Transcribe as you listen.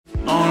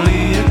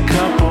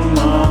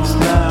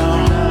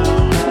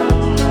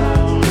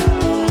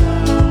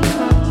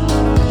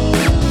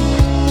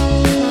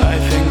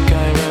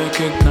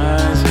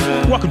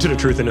to The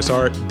Truth in This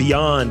Art,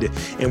 Beyond,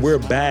 and we're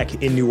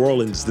back in New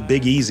Orleans, the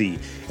Big Easy,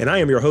 and I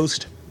am your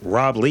host,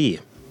 Rob Lee.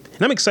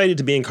 And I'm excited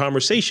to be in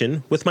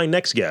conversation with my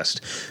next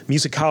guest,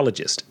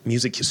 musicologist,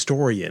 music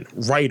historian,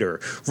 writer,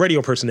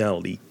 radio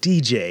personality,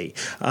 DJ,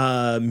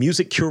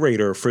 music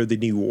curator for the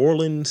New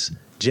Orleans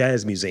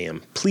Jazz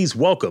Museum. Please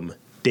welcome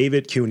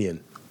David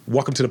Kunian.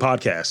 Welcome to the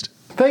podcast.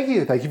 Thank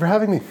you. Thank you for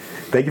having me.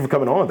 Thank you for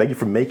coming on. Thank you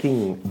for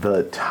making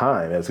the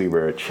time as we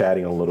were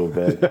chatting a little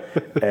bit.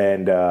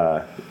 And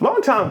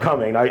long time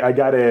coming, I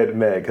got to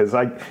admit, because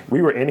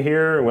we were in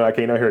here when I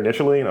came out here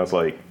initially, and I was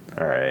like,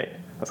 all right.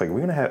 I was like, we're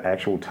going to have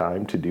actual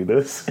time to do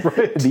this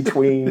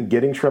between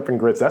getting shrimp and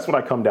grits. That's what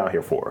I come down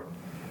here for.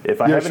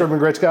 You're a shrimp and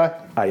grits guy?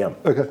 I am.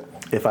 Okay.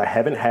 If I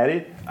haven't had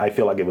it, I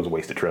feel like it was a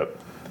wasted trip.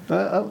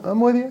 I'm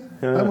with you.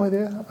 Yeah. I'm with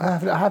you. I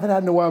haven't had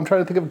it in a while. I'm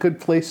trying to think of a good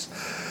place.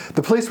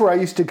 The place where I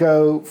used to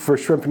go for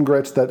shrimp and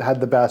grits that had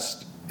the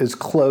best is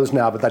closed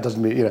now, but that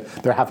doesn't mean,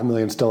 there are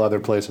 500,000 still other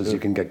places you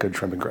can get good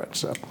shrimp and grits.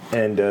 So.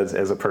 And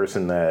as a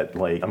person that,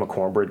 I'm a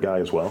cornbread guy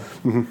as well.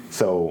 Mm-hmm.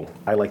 So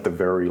I like the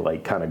very,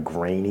 kind of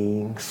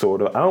grainy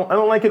sort of, I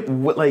don't like it,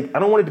 I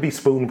don't want it to be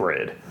spoon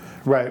bread.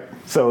 Right.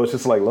 So it's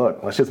just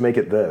look, let's just make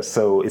it this.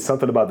 So it's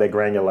something about that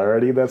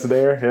granularity that's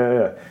there.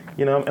 Yeah.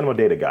 I'm a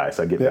data guy,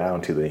 so I get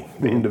down to the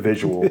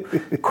individual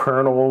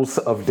kernels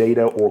of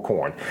data or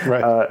corn.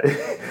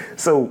 Right.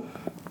 So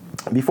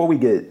before we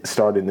get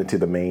started into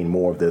the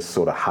more of this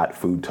sort of hot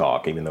food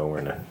talk, even though we're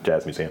in a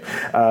jazz museum,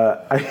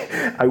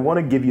 I want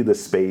to give you the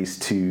space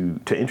to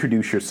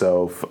introduce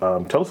yourself.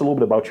 Tell us a little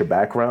bit about your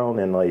background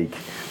and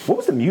what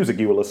was the music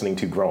you were listening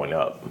to growing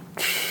up?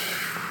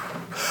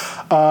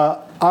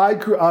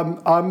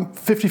 I'm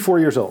 54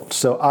 years old,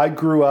 so I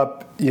grew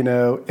up, in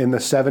the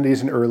 70s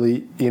and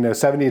early,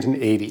 70s and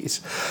 80s.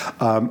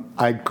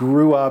 I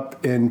grew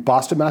up in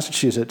Boston,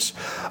 Massachusetts,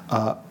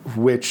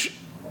 which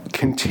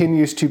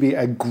continues to be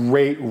a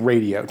great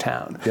radio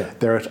town. Yeah.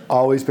 There has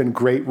always been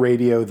great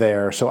radio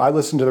there. So I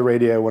listened to the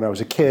radio when I was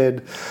a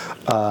kid,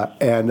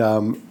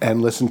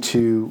 and listened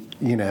to,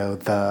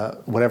 the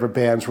whatever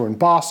bands were in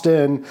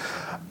Boston.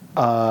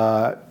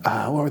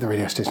 What were the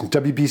radio stations?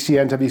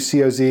 WBCN,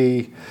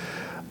 WCOZ,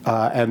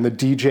 and the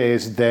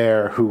DJs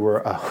there who were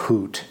a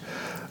hoot.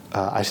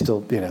 I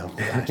still,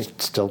 I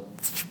still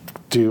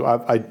do.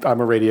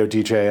 I'm a radio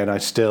DJ, and I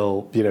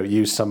still,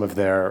 use some of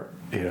their,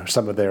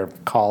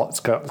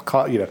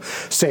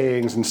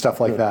 sayings and stuff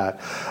like that.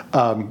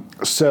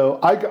 So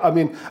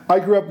I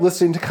grew up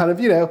listening to kind of,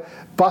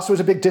 Boston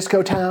was a big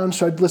disco town,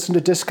 so I'd listen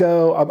to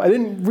disco. I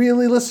didn't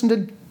really listen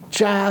to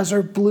jazz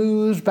or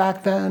blues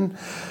back then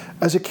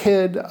as a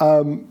kid,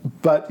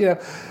 but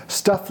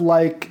stuff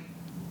like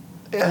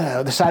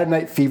the Saturday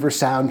Night Fever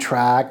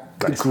soundtrack,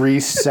 the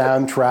Grease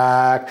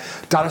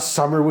soundtrack. Donna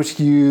Summer was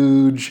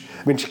huge.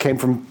 She came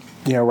from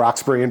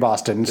Roxbury in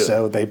Boston,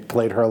 so they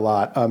played her a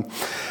lot.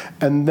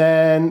 And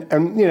then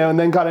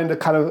got into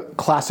kind of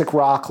classic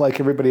rock like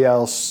everybody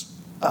else.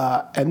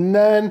 And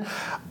then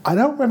I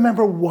don't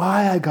remember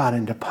why I got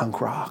into punk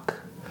rock.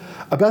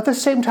 About the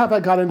same time I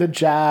got into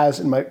jazz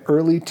in my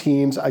early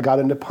teens, I got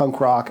into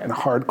punk rock and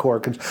hardcore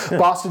because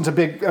Boston's a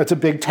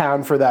big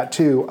town for that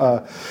too,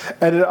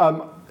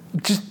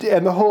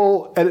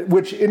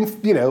 which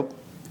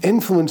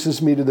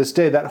influences me to this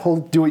day. That whole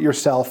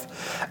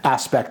do-it-yourself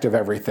aspect of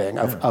everything,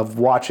 of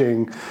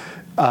watching,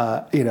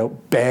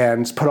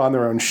 bands put on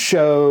their own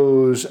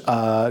shows,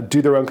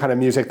 do their own kind of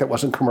music that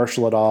wasn't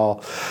commercial at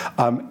all,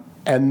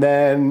 and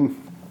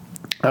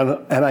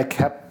I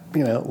kept.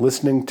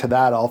 Listening to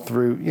that all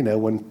through,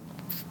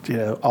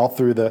 all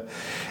through the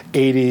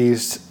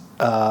 80s,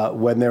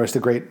 when there was the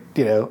great,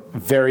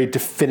 very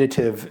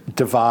definitive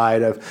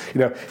divide of,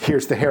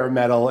 here's the hair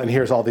metal and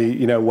here's all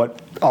the,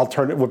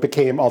 what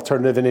became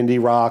alternative and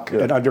indie rock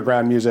and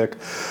underground music.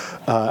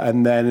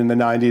 And then in the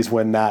 90s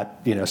when that,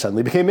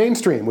 suddenly became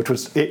mainstream, which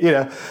was,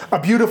 a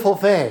beautiful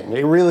thing.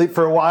 It really,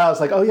 for a while, I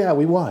was like, oh yeah,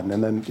 we won.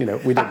 And then,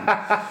 we didn't.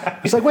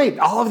 It's like, wait,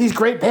 all of these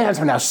great bands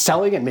are now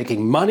selling and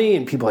making money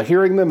and people are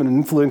hearing them and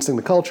influencing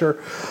the culture.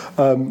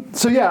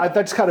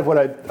 That's kind of what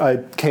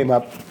I came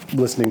up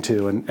listening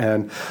to.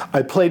 And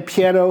I played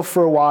piano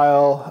for a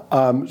while.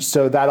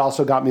 So that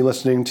also got me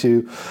listening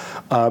to,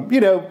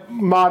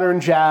 modern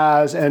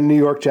jazz and New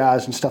York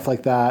jazz and stuff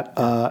like that.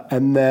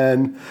 And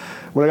then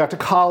when I got to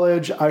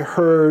college,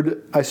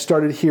 I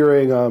started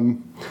hearing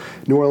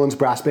New Orleans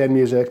brass band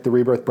music, the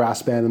Rebirth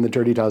Brass Band and the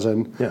Dirty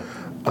Dozen. Yeah.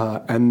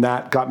 And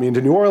that got me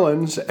into New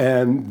Orleans.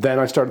 And then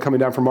I started coming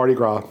down from Mardi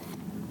Gras.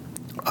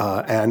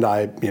 And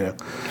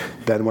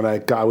then when I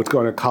was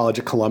going to college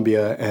at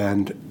Columbia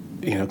and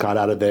got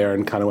out of there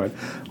and kind of went,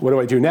 what do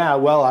I do now?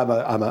 Well,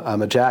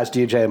 I'm a jazz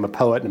DJ, I'm a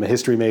poet, and I'm a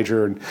history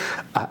major, and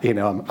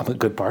I'm a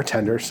good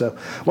bartender. So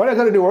why not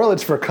go to New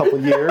Orleans for a couple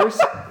years?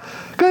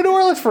 Go to New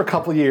Orleans for a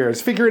couple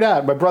years, figure it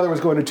out. My brother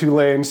was going to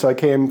Tulane, so I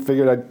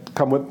figured I'd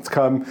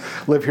come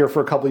live here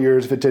for a couple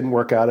years. If it didn't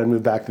work out, I'd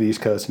move back to the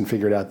East Coast and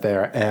figure it out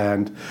there.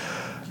 And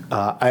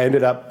I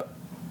ended up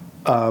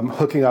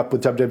hooking up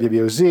with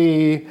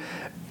WWOZ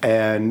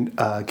and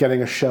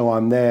getting a show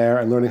on there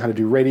and learning how to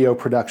do radio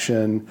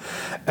production.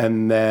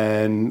 And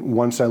then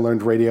once I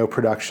learned radio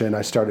production,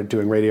 I started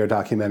doing radio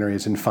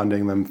documentaries and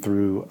funding them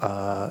through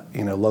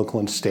local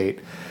and state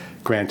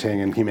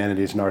granting and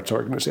humanities and arts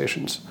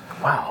organizations.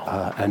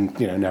 Wow. And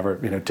never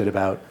did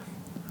about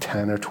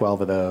 10 or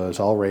 12 of those,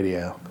 all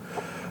radio,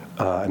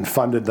 and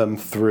funded them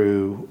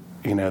through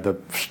the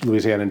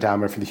Louisiana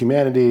Endowment for the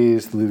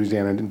Humanities, the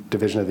Louisiana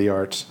Division of the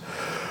Arts.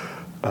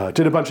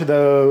 Did a bunch of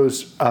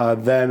those.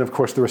 Then, of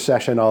course, the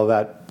recession, all of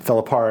that fell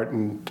apart,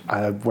 and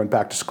I went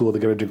back to school to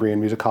get a degree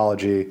in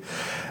musicology.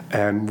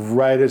 And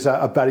right as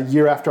about a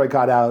year after I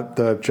got out,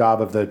 the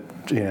job of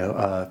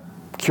the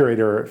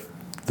curator,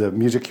 the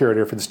music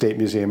curator for the State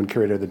Museum and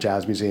curator of the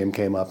Jazz Museum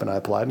came up, and I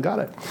applied and got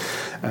it.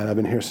 And I've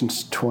been here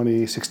since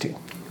 2016.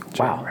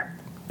 January. Wow.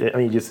 I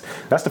mean,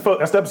 that's the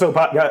episode,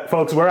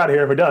 folks. We're out of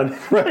here. We're done.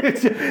 Right.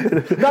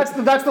 that's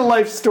the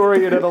life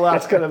story the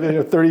last kind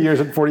of 30 years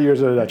and 40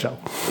 years in a nutshell.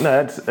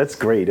 No, that's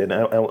great. And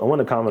I want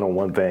to comment on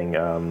one thing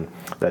that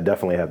I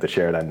definitely have to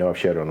share, and I know I've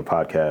shared it on the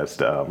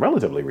podcast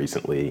relatively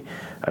recently.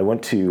 I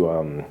went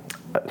to.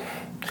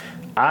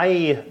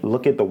 I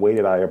look at the way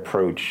that I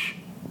approach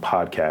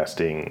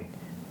podcasting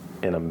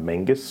in a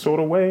Mingus sort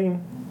of way.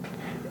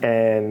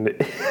 And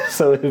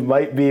so it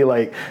might be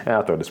like,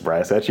 I'll throw this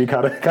brass at you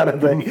kind of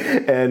thing.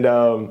 And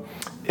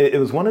it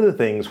was one of the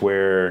things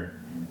where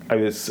I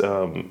was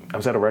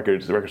at a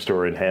record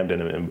store in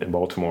Hamden in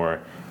Baltimore,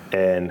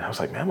 and I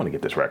was like, man, I want to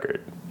get this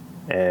record.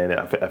 And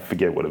I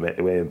forget what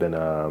it may have been.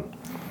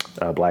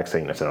 Black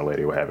Saint and Sinner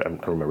Lady, what have it. I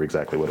don't remember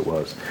exactly what it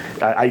was.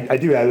 I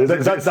do have it.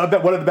 That's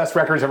one of the best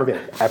records ever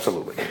made.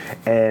 Absolutely.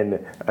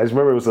 And I just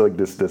remember it was like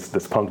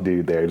this punk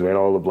dude there. He's wearing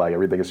all the black.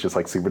 Everything is just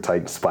like super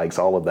tight spikes,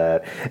 all of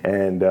that.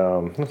 And I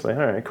was like,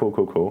 all right,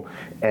 cool.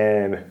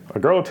 And a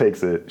girl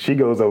takes it. She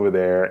goes over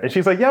there and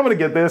she's like, yeah, I'm going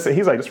to get this. And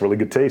he's like, that's really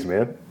good taste,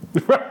 man.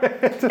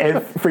 Right.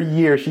 And for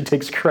years, she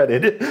takes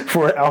credit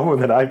for an album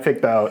that I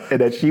picked out and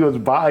that she was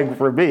buying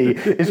for me.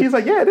 And she's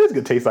like, yeah, it is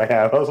good taste I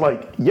have. I was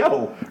like,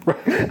 yo,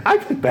 I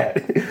picked that.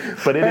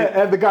 But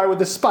and the guy with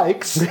the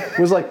spikes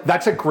was like,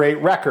 that's a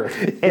great record.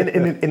 and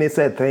it's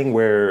that thing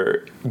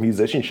where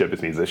musicianship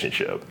is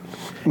musicianship.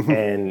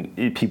 And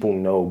people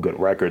know good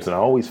records. And I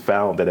always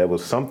found that it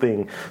was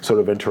something sort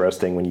of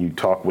interesting when you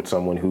talk with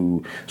someone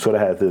who sort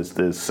of has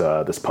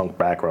this punk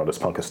background, this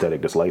punk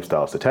aesthetic, this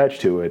lifestyle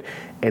attached to it,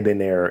 and then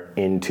they're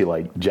into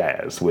like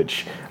jazz,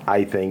 which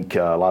I think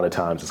a lot of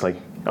times it's like,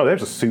 oh,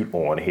 there's a suit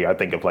on here. I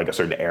think of like a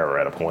certain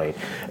era at a point,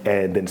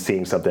 and then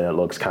seeing something that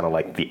looks kind of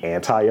like the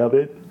anti of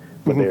it.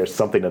 But there's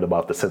something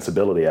about the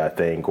sensibility, I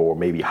think, or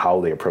maybe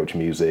how they approach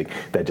music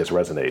that just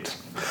resonates.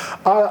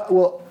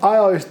 Well, I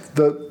always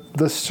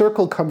the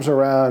circle comes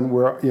around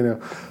where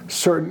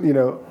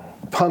certain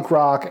punk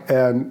rock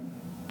and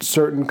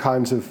certain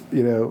kinds of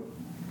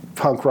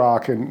punk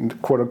rock and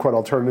quote unquote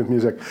alternative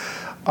music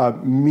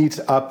meets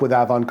up with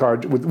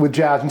avant-garde with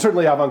jazz, and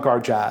certainly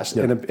avant-garde jazz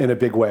in a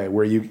big way,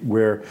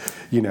 where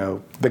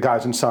the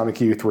guys in Sonic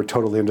Youth were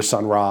totally into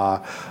Sun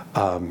Ra,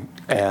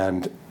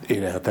 and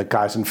the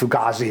guys in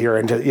Fugazi are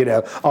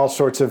into all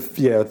sorts of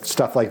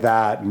stuff like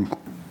that, and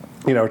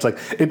it's like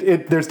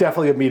there's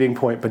definitely a meeting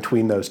point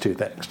between those two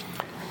things.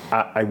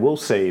 I will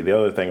say the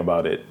other thing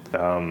about it.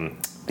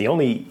 The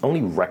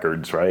only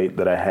records, right,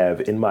 that I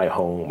have in my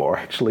home are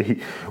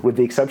actually, with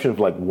the exception of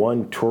like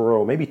one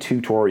Toro, maybe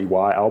two Toro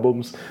EY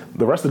albums,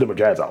 the rest of them are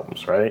jazz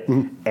albums, right?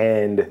 Mm-hmm.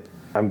 And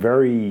I'm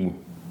very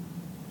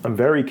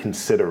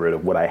considerate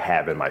of what I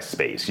have in my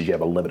space. You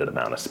have a limited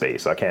amount of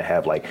space, so I can't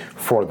have like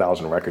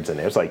 4,000 records in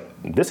there. It's like,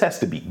 this has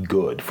to be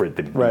good for it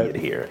to be in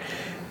here.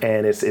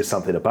 And it's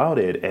something about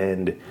it.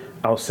 And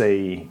I'll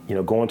say,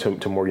 going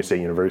to Morgan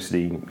State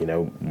University,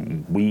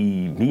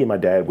 me and my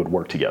dad would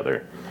work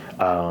together.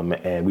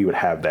 And we would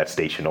have that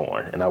station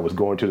on. And I was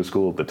going to the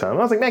school at the time.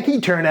 I was like, man, can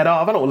you turn that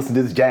off? I don't listen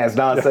to this jazz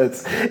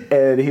nonsense.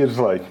 And he was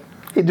like,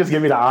 he just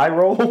gave me the eye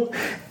roll.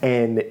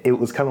 And it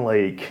was kind of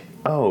like,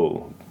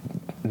 oh,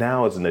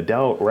 now as an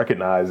adult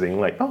recognizing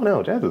like, oh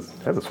no, jazz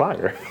is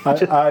fire.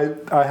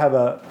 I have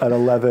an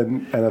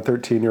 11 and a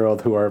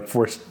 13-year-old who are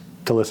forced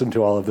to listen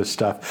to all of this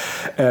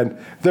stuff, and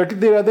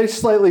they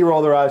slightly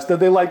roll their eyes.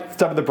 They like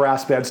some of the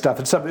brass band stuff,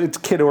 and some it's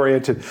kid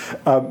oriented.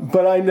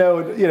 But I know,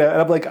 and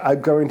I'm like, I'm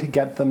going to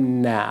get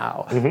them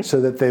now,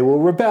 so that they will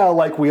rebel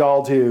like we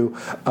all do,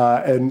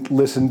 and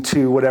listen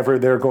to whatever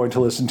they're going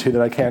to listen to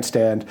that I can't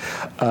stand,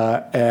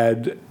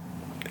 and.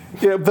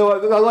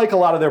 Though I like a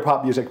lot of their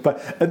pop music,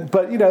 but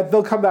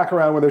they'll come back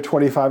around when they're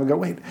 25 and go,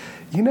 wait,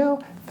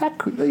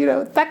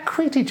 that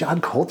crazy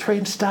John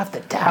Coltrane stuff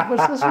that Dad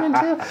was listening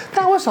to,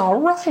 that was all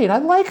right. I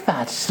like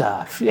that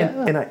stuff.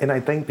 Yeah. And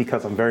I think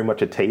because I'm very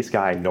much a taste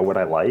guy, I know what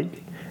I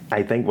like.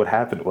 I think what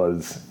happened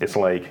was, it's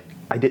like,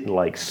 I didn't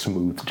like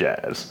smooth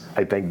jazz.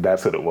 I think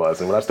that's what it was.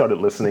 And when I started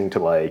listening to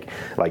like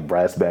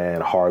brass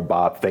band, hard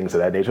bop, things of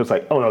that nature, it's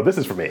like, oh no, this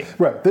is for me.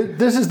 Right.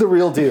 This is the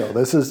real deal.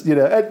 This is,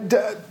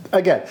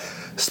 again,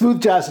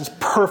 smooth jazz is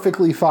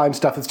perfectly fine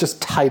stuff. It's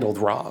just titled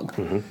wrong.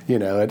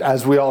 And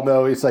as we all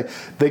know, it's like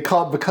they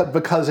call it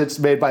because it's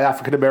made by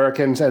African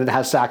Americans and it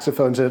has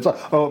saxophones and it's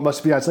like, oh, it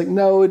must be. It's like,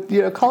 no,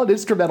 call it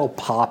instrumental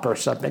pop or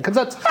something,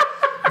 because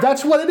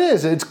that's what it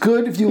is. It's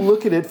good if you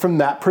look at it from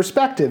that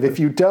perspective. If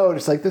you don't,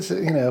 it's like this,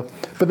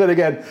 But then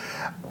again,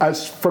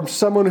 as from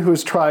someone who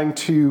is trying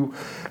to,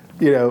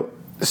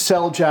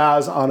 sell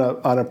jazz on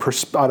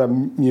a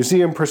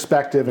museum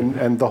perspective,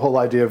 and the whole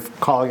idea of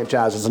calling it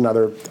jazz is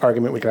another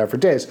argument we can have for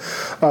days.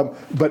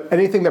 But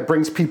anything that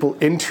brings people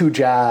into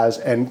jazz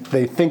and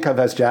they think of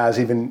as jazz,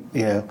 even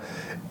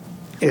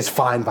is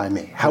fine by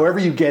me. However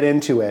you get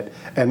into it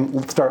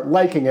and start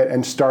liking it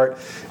and start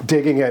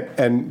digging it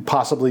and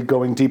possibly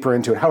going deeper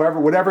into it,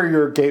 whatever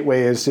your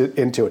gateway is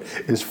into it,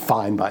 is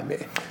fine by me.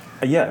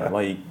 Yeah,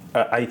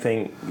 I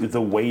think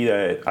the way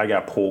that I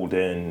got pulled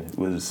in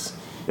was,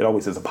 it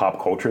always is a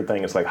pop culture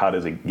thing. It's like, how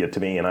does it get to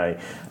me? And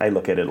I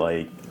look at it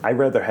like, I'd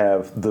rather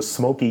have the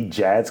Smoky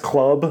Jazz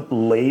Club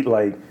late,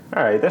 like,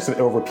 all right, there's some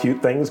ill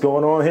repute things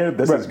going on here.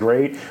 This is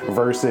great.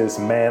 Versus,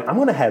 man, I'm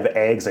going to have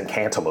eggs and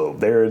cantaloupe.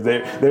 There's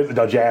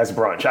the jazz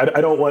brunch.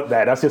 I don't want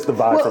that. That's just the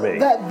vibe for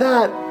me.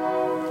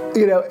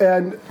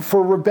 And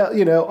for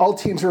all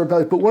teens are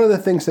rebellious. But one of the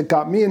things that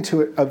got me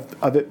into it,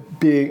 of it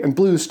being, and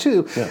blues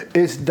too,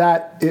 is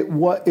that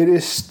it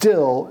is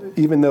still,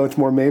 even though it's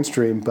more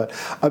mainstream, but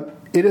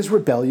it is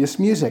rebellious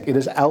music. It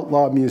is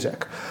outlaw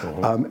music.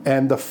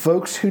 And the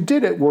folks who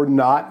did it were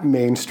not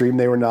mainstream.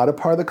 They were not a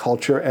part of the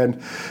culture. And,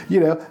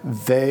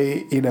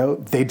 they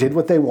did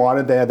what they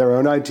wanted. They had their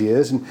own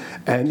ideas.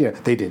 And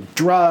they did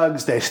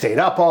drugs. They stayed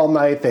up all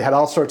night. They had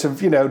all sorts of,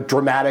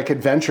 dramatic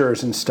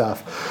adventures and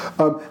stuff.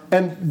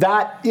 And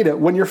that,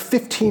 when you're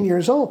 15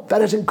 years old,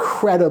 that is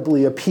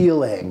incredibly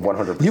appealing.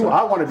 100%.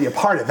 I want to be a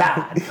part of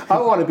that. I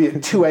want to be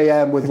at 2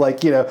 a.m. with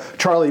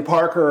Charlie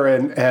Parker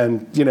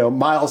and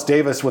Miles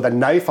Davis with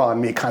a knife on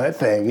me kind of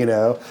thing,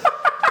 And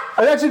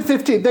that's at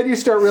 15. Then you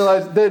start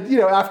realizing that,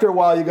 after a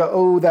while you go,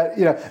 oh, that,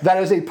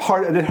 that is an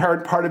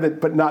inherent part of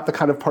it, but not the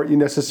kind of part you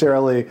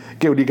necessarily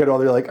get when you get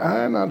older. You're like,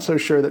 I'm not so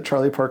sure that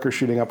Charlie Parker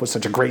shooting up was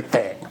such a great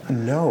thing.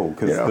 No,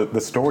 because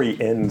the story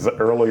ends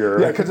earlier.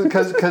 Yeah, because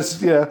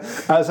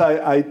as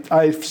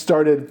I've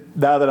started,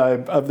 now that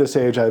I'm of this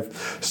age, I've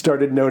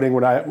started noting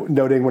when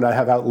I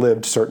have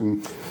outlived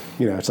certain.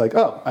 It's like,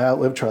 oh, I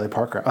outlived Charlie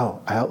Parker.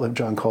 Oh, I outlived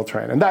John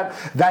Coltrane. And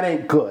that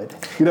ain't good.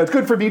 It's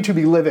good for me to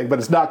be living, but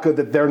it's not good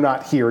that they're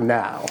not here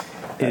now.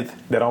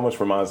 That almost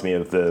reminds me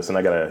of this, and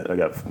I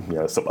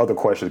got some other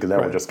questions, because now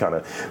we're just kind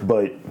of,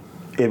 but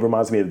it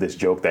reminds me of this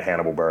joke that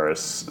Hannibal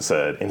Buress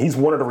said, and he's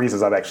one of the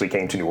reasons I've actually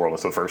came to New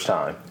Orleans for the first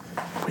time.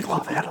 We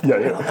love Hannibal.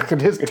 Yeah.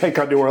 His take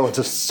on New Orleans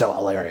is so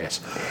hilarious.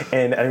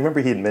 And I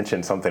remember he had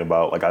mentioned something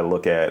about, I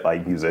look at,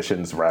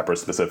 musicians,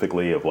 rappers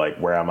specifically, of,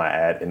 where am I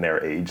at in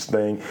their age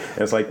thing.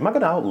 And it's like, am I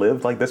going to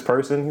outlive, this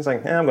person? He's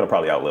like, I'm going to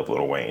probably outlive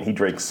Lil Wayne. He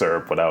drinks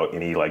syrup without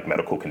any,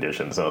 medical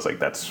conditions. And I was like,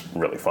 that's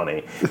really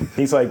funny.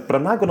 He's like, but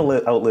I'm not going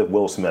to outlive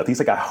Will Smith. He's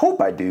like, I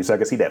hope I do, so I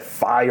can see that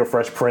fire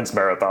Fresh Prince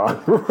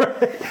marathon.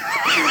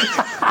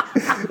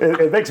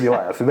 It makes me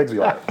laugh.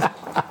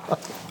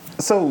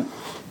 So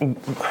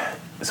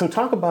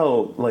talk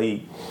about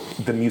the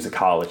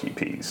musicology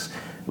piece.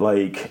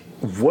 What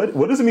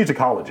is a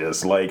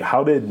musicologist?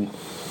 How did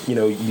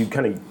you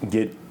kind of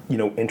get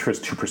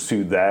interest to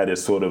pursue that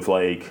as sort of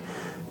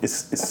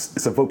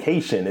it's a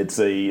vocation. It's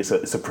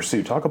a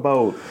pursuit. Talk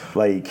about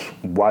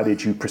why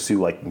did you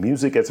pursue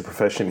music as a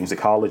profession,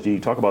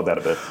 musicology? Talk about that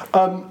a bit.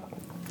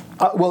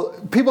 Well,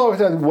 people always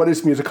ask, what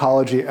is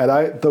musicology?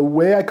 And the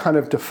way I kind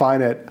of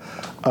define it,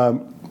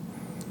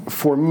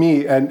 for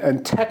me,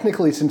 and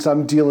technically, since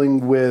I'm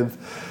dealing with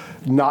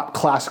not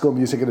classical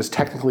music, it is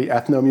technically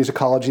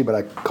ethnomusicology, but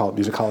I call it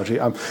musicology.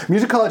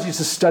 Musicology is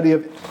the study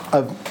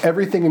of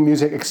everything in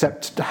music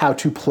except how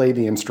to play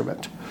the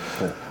instrument.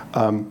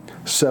 Yeah.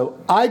 So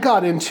I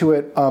got into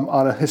it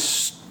on a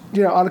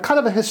kind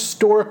of a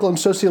historical and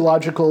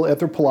sociological,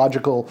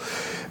 anthropological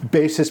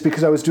basis,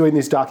 because I was doing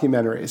these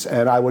documentaries,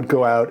 and I would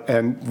go out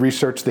and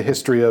research the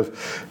history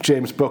of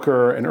James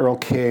Booker and Earl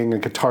King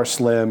and Guitar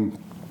Slim,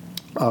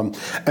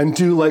 and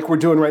do like we're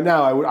doing right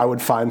now. I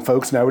would find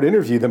folks and I would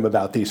interview them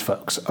about these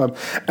folks.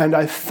 And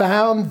I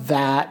found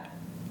that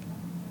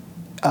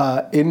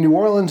in New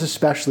Orleans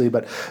especially,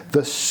 but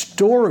the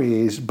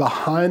stories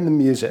behind the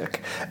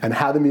music and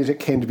how the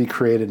music came to be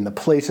created and the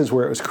places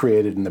where it was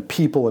created and the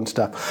people and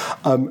stuff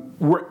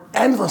were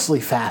endlessly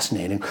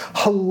fascinating,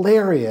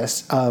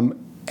 hilarious,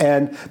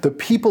 and the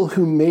people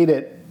who made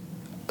it,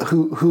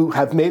 who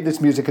have made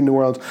this music in New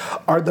Orleans,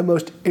 are the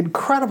most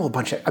incredible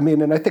bunch of,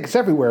 and I think it's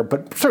everywhere,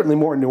 but certainly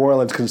more in New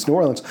Orleans because it's New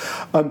Orleans,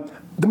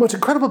 the most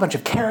incredible bunch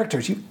of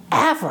characters you've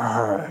ever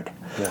heard.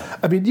 Yeah.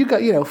 I mean, you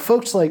got,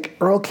 folks like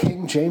Earl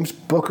King, James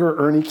Booker,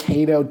 Ernie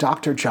Cato,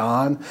 Dr.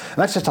 John. And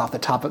that's just off the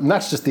top of, and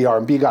that's just the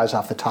R&B guys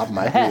off the top of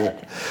my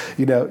head.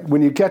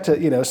 When you get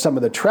to, some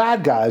of the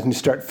trad guys and you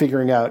start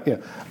figuring out,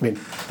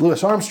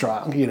 Louis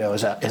Armstrong,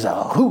 is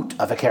a hoot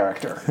of a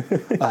character.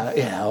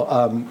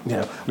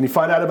 When you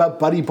find out about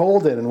Buddy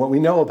Bolden and what we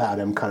know about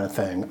him kind of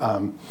thing.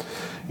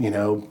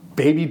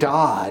 Baby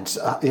Dodds,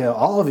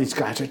 all of these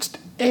guys are just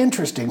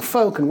interesting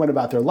folk and went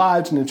about their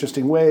lives in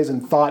interesting ways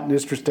and thought in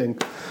interesting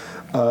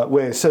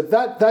ways. So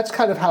that's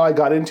kind of how I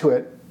got into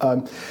it.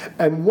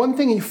 And one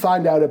thing you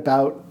find out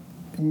about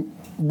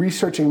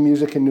researching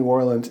music in New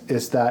Orleans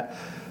is that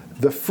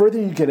the further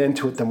you get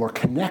into it, the more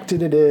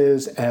connected it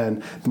is,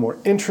 and the more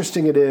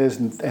interesting it is,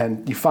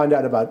 and you find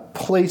out about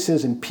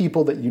places and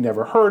people that you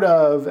never heard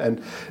of,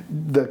 and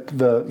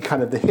the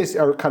kind of the history,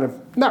 or kind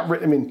of not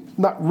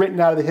written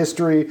out of the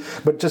history,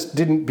 but just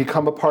didn't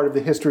become a part of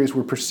the history as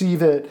we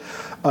perceive it,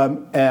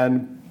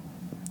 and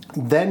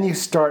then you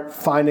start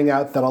finding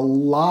out that a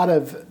lot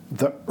of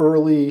the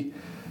early.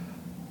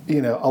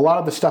 A lot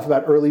of the stuff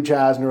about early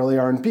jazz and early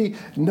R&B,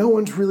 no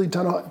one's really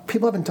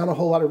people haven't done a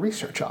whole lot of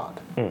research on.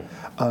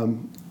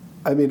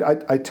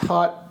 I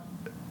taught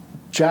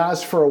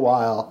jazz for a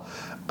while,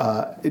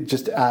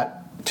 just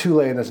at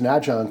Tulane as an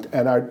adjunct,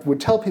 and I would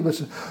tell people,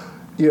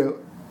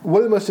 one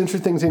of the most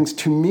interesting things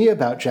to me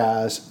about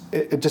jazz,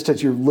 just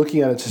as you're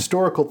looking at its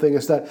historical thing,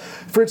 is that,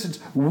 for instance,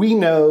 we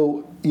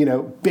know,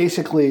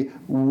 basically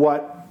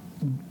what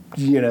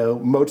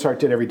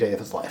Mozart did every day of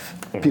his life.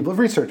 Mm-hmm. People have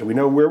researched it. We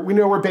know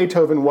where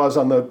Beethoven was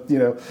on the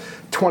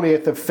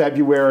 20th of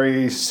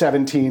February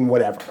 17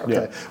 whatever. Okay,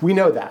 yeah. We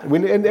know that.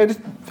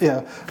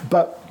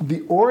 But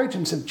the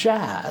origins of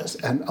jazz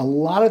and a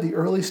lot of the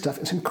early stuff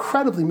is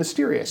incredibly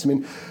mysterious.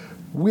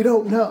 We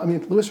don't know.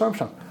 Louis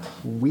Armstrong.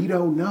 We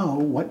don't know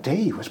what day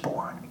he was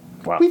born.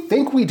 Wow. We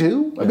think we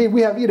do. Yeah.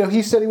 We have,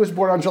 he said he was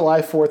born on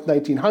July 4th,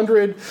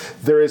 1900.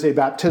 There is a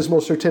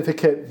baptismal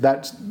certificate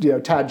that,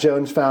 Tad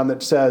Jones found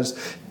that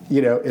says,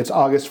 it's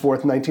August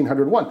 4th,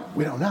 1901.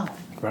 We don't know.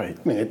 Right.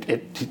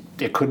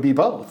 It could be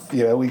both.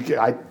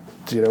 I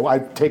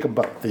take them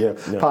both. Yeah.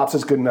 Pops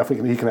is good enough. He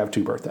can have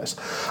two birthdays.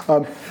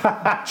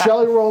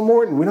 Jelly Roll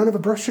Morton. We don't have a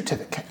birth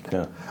certificate.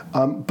 Yeah.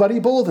 Buddy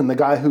Bolden, the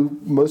guy who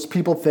most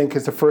people think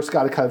is the first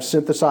guy to kind of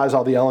synthesize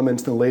all the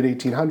elements in the late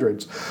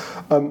 1800s.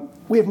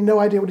 We have no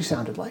idea what he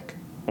sounded like.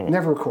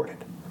 Never recorded.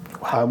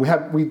 Wow. We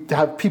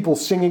have people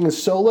singing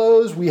as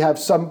solos. We have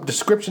some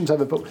descriptions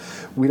of it, but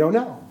we don't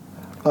know.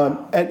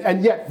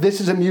 And yet, this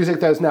is a music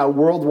that is now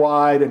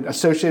worldwide and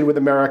associated with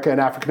America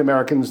and African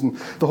Americans and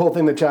the whole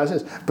thing that jazz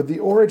is. But the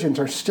origins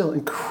are still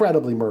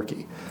incredibly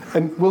murky,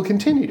 and will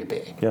continue to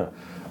be. Yeah.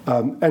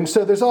 And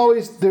so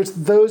there's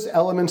those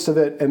elements of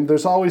it, and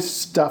there's always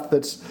stuff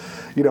that's,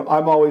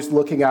 I'm always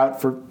looking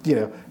out for,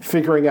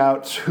 figuring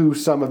out who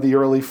some of the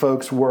early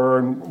folks were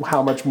and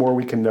how much more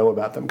we can know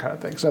about them, kind of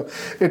thing. So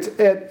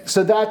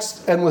so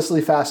that's endlessly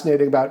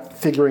fascinating about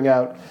figuring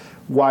out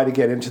why to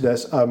get into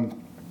this.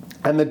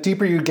 And the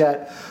deeper you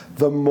get,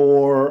 the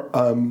more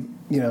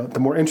the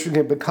more interesting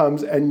it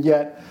becomes. And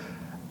yet,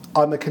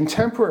 on the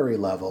contemporary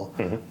level,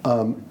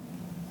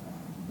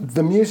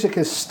 the music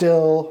is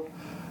still,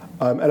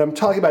 and I'm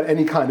talking about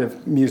any kind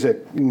of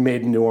music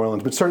made in New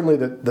Orleans, but certainly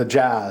the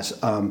jazz,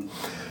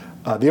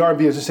 the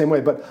R&B is the same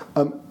way. But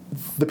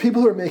the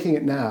people who are making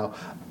it now,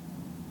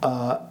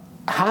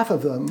 half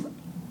of them,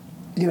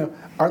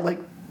 are like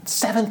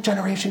seventh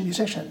generation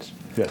musicians.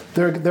 Yeah.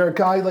 They're a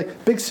guy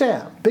like Big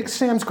Sam. Big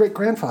Sam's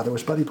great-grandfather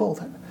was Buddy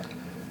Bolden.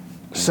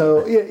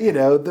 So,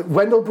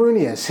 Wendell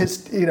Brunius,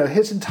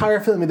 his entire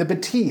family, the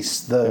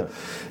Batiste,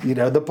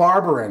 the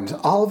Barberins,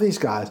 all of these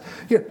guys,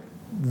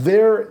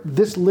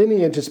 this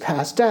lineage is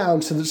passed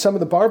down so that some of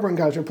the Barberin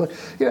guys are playing,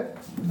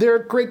 their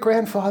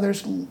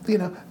great-grandfathers,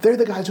 they're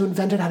the guys who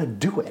invented how to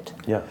do it.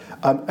 Yeah.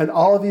 And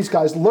all of these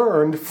guys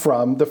learned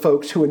from the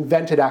folks who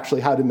invented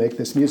actually how to make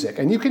this music.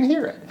 And you can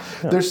hear it.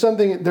 Yeah. There's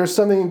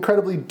something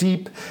incredibly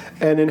deep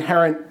and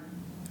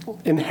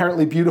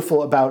inherently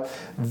beautiful about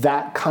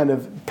that kind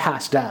of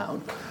passed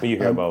down. You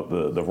hear about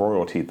the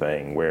royalty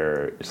thing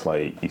where it's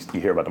like you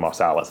hear about the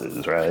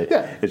Marsalises, right?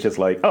 Yeah. It's just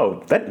like,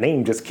 oh, that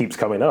name just keeps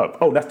coming up.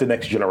 Oh, that's the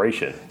next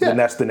generation. Yeah. Then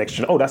that's the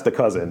next oh, that's the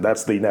cousin,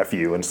 that's the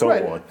nephew, and so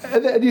on.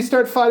 And then you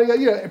start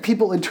finding out,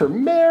 people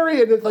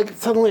intermarry, and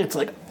suddenly it's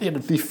like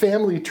the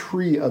family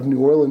tree of New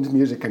Orleans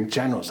music in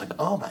general is like,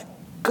 oh my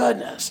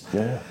goodness.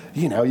 Yeah.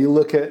 You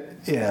look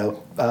at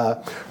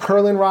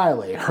Herlin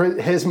Riley.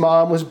 His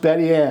mom was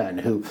Betty Ann,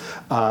 who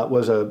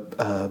was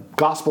a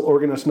gospel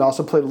organist and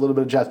also played a little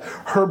bit of jazz.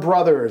 Her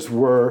brothers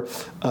were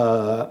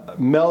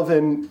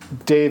Melvin,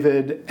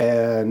 David,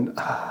 and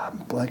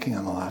I'm blanking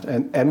on a lot,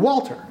 and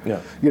Walter.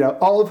 Yeah.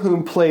 All of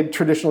whom played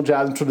traditional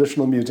jazz and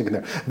traditional music in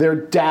there. Their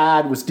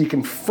dad was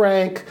Deacon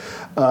Frank,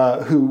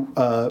 who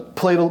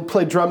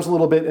played drums a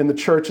little bit in the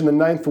church in the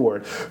Ninth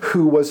Ward,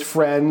 who was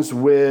friends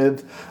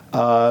with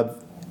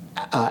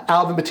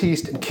Alvin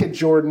Batiste and Kid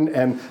Jordan,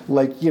 and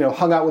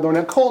hung out with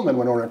Ornette Coleman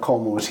when Ornette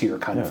Coleman was here,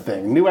 kind of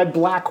thing. Knew Ed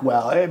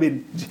Blackwell. I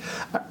mean,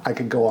 I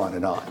could go on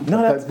and on.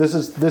 No, this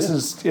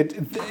is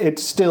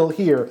it's still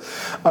here.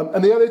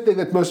 And the other thing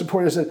that's most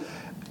important is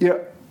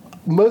that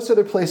most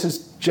other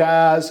places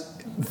jazz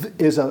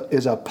is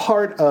a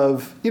part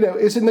of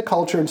is in the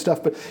culture and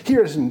stuff, but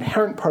here is an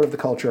inherent part of the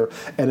culture,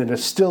 and it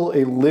is still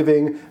a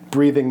living,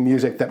 breathing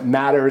music that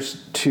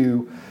matters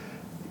to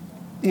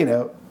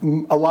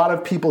a lot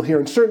of people here,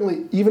 and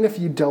certainly even if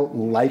you don't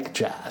like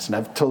jazz, and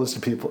I've told this to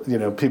people,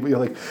 people, you're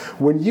like,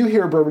 when you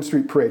hear Bourbon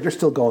Street Parade, you're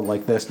still going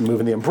like this and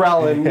moving the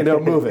umbrella and,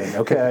 moving,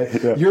 okay?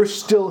 Yeah. You're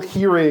still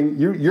hearing,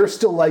 you're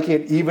still liking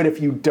it even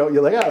if you don't,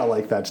 you're like, I don't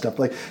like that stuff.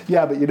 Like,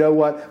 yeah, but you know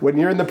what? When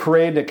you're in the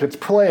parade and it gets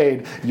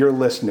played, you're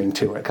listening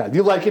to it.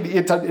 You like it,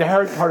 it's an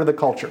inherent part of the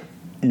culture.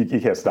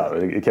 You can't stop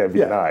it. It can't be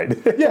denied.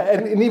 Yeah,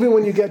 and even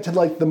when you get to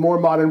the more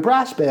modern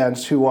brass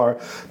bands who are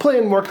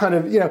playing more kind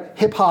of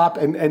hip hop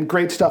and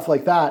great stuff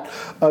like that,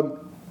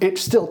 it's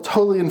still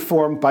totally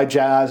informed by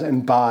jazz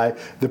and by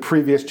the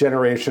previous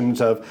generations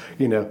of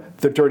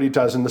the Dirty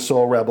Dozen, the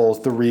Soul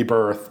Rebels, the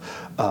Rebirth,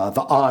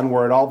 the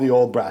Onward, all the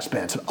old brass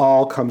bands. It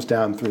all comes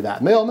down through that,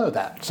 and they all know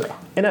that. So,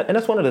 and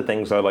that's one of the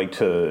things I like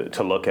to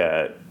look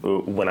at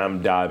when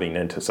I'm diving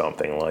into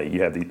something. Like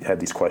you have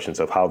these questions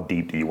of how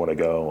deep do you want to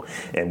go,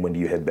 and when do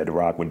you hit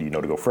bedrock, when do you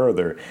know to go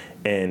further,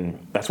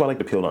 and that's why I like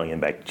to peel the onion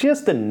back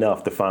just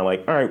enough to find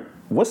all right,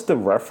 what's the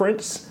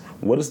reference?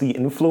 What is the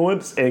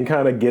influence, and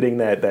kind of getting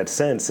that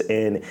sense,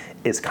 and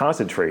it's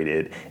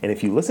concentrated. And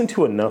if you listen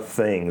to enough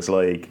things,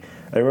 I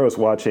remember I was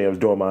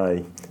doing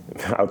my,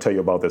 I'll tell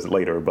you about this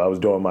later, but I was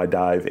doing my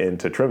dive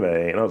into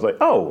Treme, and I was like,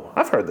 oh,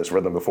 I've heard this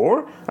rhythm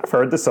before. I've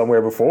heard this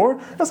somewhere before.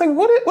 I was like,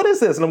 what is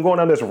this? And I'm going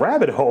down this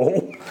rabbit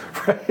hole,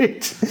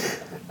 right?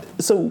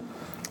 So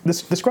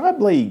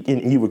describe,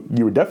 and you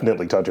were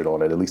definitely touching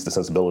on it, at least the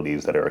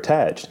sensibilities that are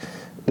attached.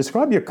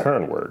 Describe your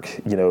current work,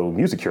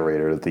 music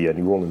curator at the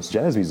New Orleans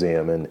Jazz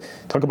Museum, and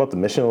talk about the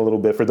mission a little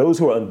bit for those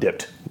who are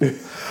undipped. Being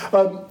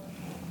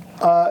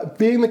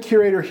the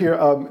curator here,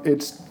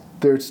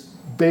 there's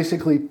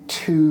basically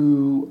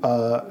two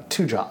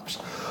jobs.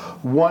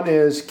 One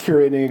is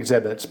curating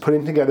exhibits,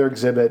 putting together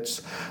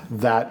exhibits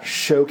that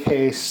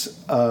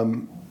showcase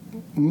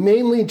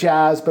mainly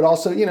jazz, but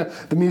also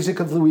the music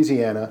of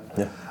Louisiana.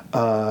 Yeah.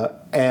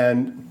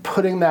 And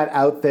putting that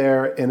out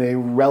there in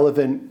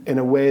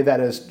a way that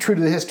is true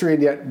to the history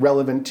and yet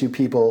relevant to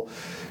people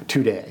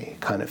today,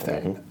 kind of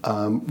thing.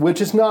 Which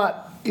is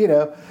not,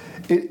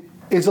 it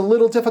is a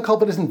little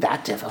difficult, but isn't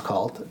that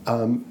difficult.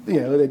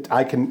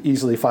 I can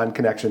easily find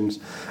connections,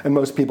 and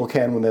most people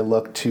can when they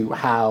look to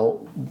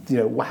how,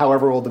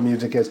 however old the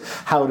music is,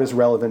 how it is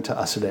relevant to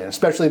us today,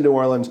 especially in New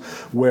Orleans,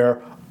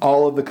 where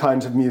all of the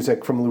kinds of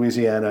music from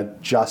Louisiana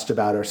just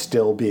about are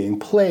still being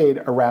played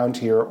around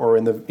here or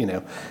in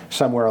the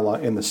somewhere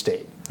along in the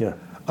state. Yeah.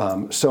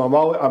 So I'm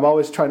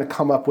always trying to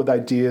come up with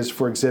ideas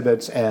for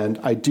exhibits, and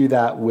I do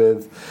that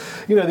with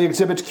the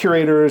exhibits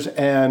curators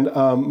and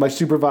my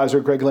supervisor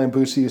Greg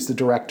Lambusi is the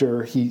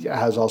director. He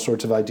has all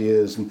sorts of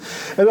ideas, and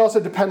it also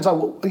depends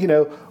on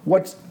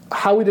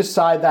how we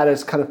decide that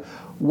as kind of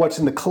what's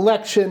in the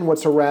collection,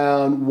 what's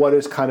around, what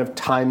is kind of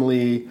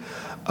timely.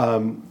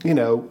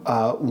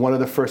 One of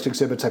the first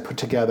exhibits I put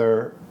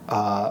together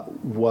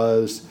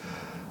was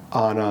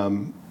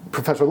on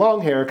Professor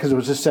Longhair, because it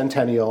was a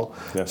centennial.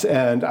 Yes.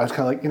 And I was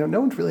kind of like,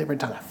 no one's really ever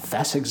done a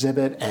Fess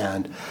exhibit,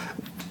 and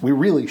we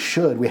really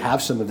should. We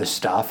have some of this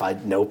stuff. I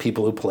know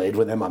people who played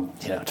with him.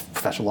 It's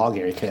Professor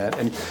Longhair, you can't.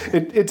 And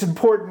it's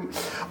important.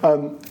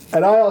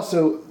 And I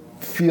also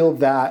feel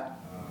that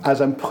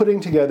as I'm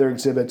putting together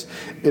exhibits,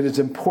 it is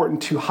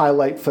important to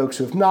highlight folks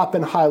who have not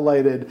been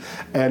highlighted,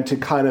 and to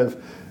kind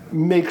of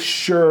make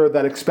sure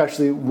that,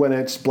 especially when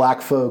it's black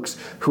folks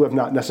who have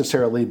not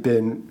necessarily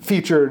been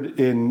featured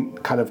in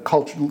kind of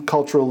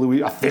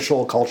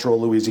official cultural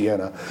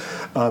Louisiana,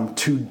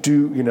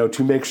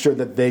 to make sure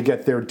that they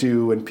get their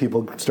due and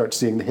people start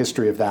seeing the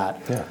history of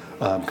that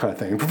kind of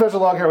thing. And Professor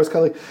Longhair was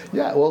kind of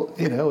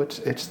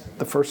like, it's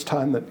the first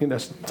time that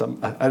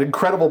an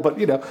incredible but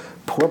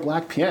poor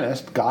black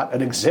pianist got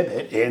an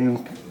exhibit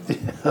in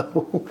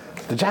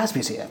the Jazz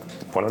Museum.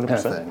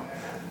 100%.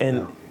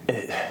 And.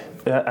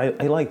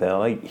 I like that. I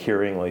like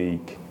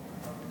hearing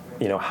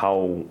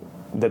how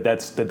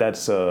that's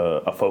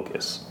a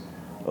focus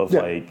of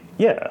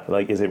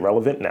is it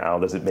relevant now?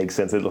 Does it make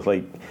sense? It looks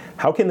like,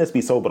 how can this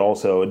be so? But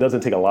also, it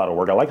doesn't take a lot of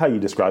work. I like how you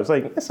describe.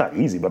 It's not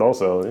easy, but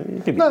also it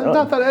can be done.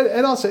 Not that,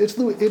 and also it's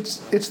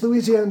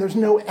Louisiana. There's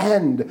no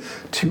end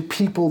to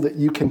people that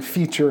you can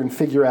feature and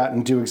figure out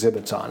and do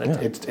exhibits on.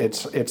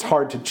 It's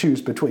hard to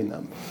choose between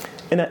them.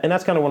 And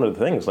that's kind of one of the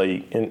things,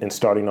 in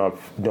starting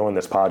off doing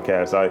this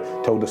podcast, I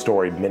told the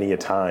story many a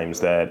times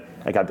that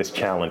I got this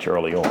challenge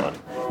early on.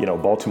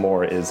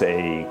 Baltimore is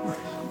a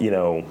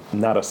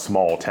not a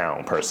small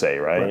town per se,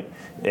 right?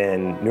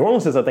 And New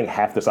Orleans is, I think,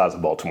 half the size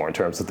of Baltimore in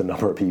terms of the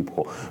number of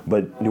people.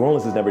 But New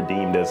Orleans is never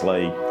deemed as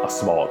like a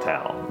small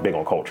town, big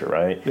on culture,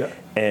 right? Yeah.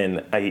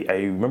 And I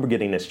remember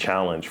getting this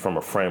challenge from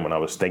a friend when I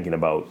was thinking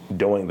about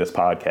doing this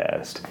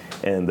podcast.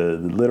 And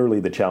literally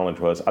the challenge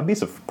was, I'd be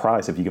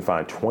surprised if you can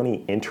find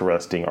 20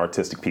 interesting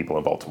artistic people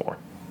in Baltimore.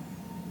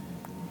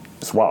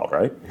 It's wild,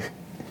 right?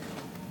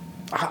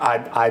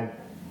 I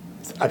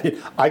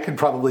mean, I could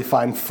probably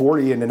find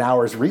 40 in an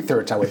hour's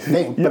research, I would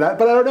think, but I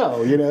don't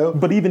know,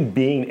 But even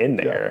being in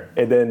there,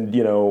 and then,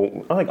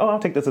 I'm like, I'll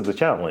take this as a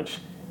challenge.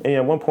 And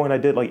at one point I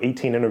did like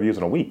 18 interviews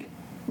in a week.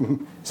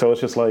 Mm-hmm. So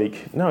it's just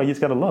like, no, you just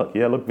got to look.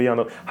 Yeah, look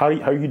beyond. How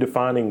are you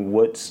defining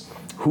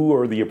who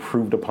are the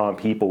approved upon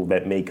people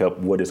that make up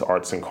what is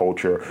arts and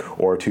culture,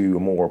 or to a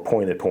more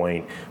pointed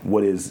point,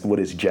 what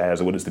is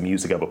jazz, or what is the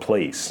music of a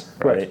place,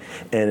 right?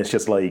 And it's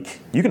just like,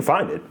 you can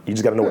find it. You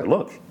just got to know where to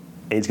look.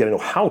 And you just got to know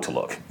how to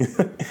look.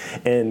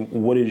 And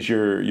what is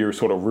your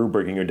sort of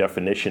rubric and your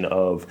definition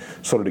of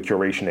sort of the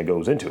curation that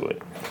goes into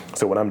it.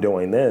 So when I'm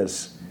doing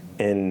this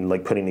and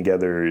like putting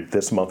together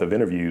this month of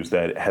interviews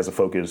that has a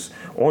focus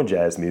on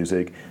jazz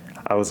music,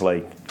 I was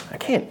like, I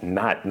can't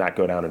not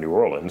go down to New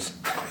Orleans.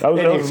 That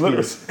was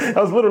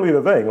literally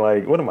the thing.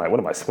 Like, what am I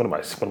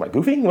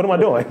goofing? What am I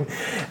doing?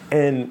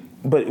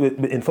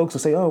 And folks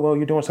will say, oh, well,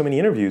 you're doing so many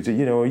interviews. Are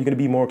you going to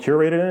be more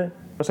curated in it?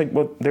 I was like,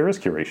 well, there is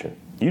curation.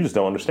 You just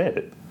don't understand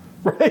it.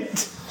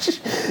 Right.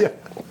 Yeah.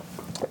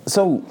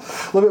 So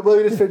let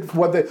me just finish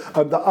one thing.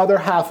 The other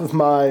half of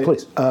my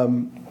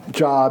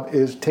job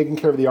is taking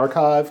care of the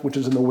archive, which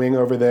is in the wing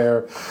over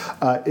there.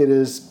 It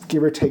is,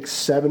 give or take,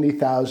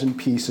 70,000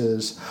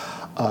 pieces,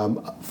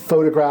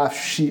 photographs,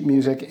 sheet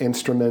music,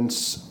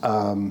 instruments,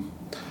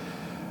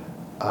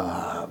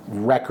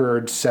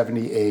 records,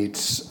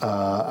 78s,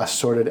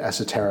 assorted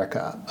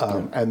esoterica.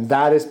 And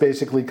that is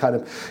basically kind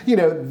of,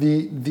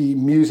 the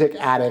music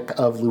attic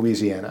of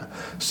Louisiana.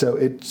 So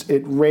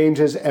it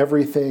ranges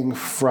everything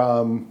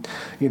from,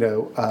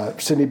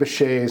 Sidney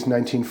Bechet's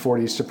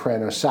 1940s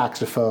soprano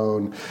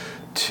saxophone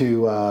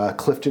to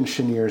Clifton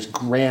Chenier's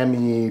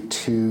Grammy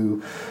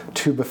to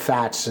Tuba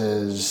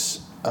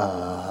Fatz's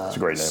that's a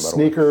great name,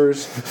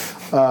 sneakers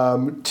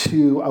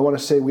to, I want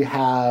to say we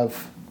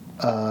have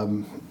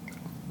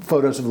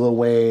photos of Lil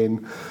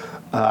Wayne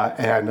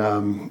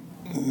and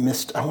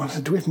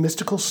do we have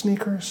Mystical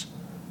sneakers?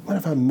 Might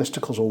have had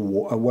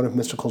one of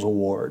Mystical's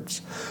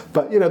awards,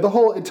 but the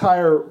whole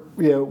entire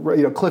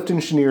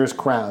Clifton Chenier's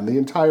crown, the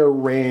entire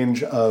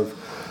range of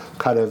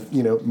kind of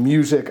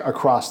music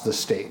across the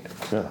state,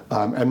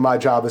 and my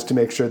job is to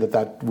make sure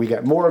that we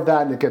get more of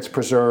that and it gets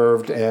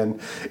preserved and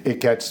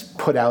it gets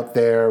put out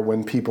there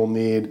when people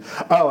need.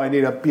 Oh, I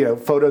need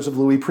photos of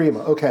Louis Prima.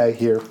 Okay,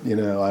 here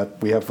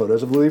we have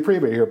photos of Louis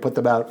Prima here. Put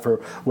them out for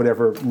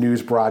whatever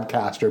news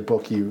broadcast or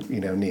book you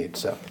need.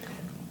 So,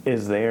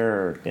 is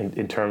there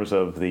in terms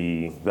of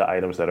the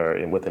items that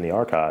are within the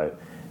archive?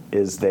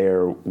 Is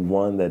there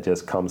one that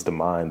just comes to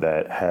mind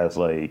that has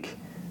like?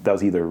 That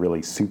was either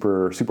really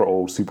super, super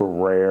old, super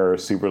rare,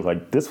 super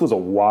like, this was a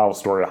wild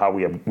story of how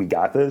we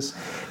got this.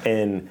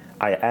 And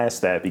I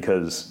asked that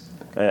because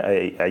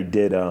I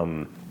did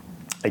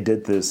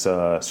this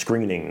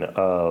screening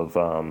of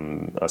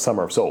A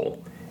Summer of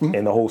Soul. Mm-hmm.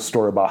 And the whole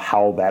story about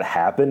how that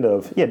happened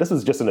this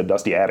was just in a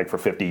dusty attic for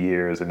 50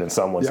 years. And then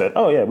someone said,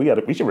 oh yeah,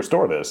 we should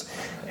restore this.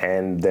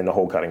 And then the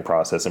whole cutting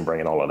process and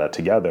bringing all of that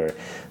together.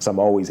 So I'm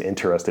always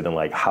interested in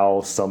like how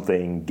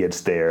something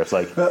gets there. It's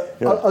like,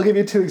 I'll give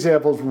you two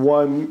examples.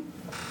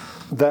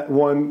 That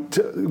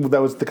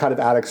was the kind of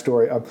attic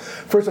story.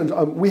 First,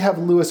 we have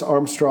Louis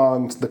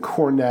Armstrong's, the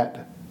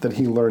cornet that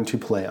he learned to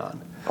play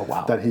on. Oh,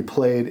 wow. That he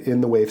played in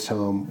the Waifs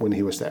home when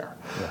he was there.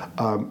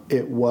 Yeah.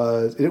 It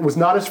was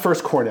not his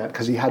first cornet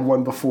because he had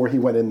one before he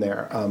went in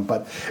there,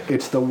 but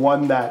it's the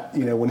one that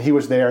when he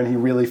was there and he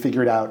really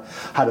figured out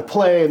how to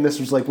play, and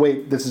this was like,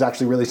 wait, this is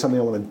actually really something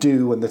I want to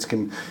do, and this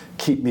can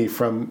keep me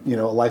from a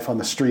life on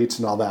the streets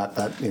and all that.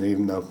 That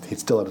even though he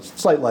still had a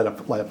slight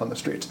life on the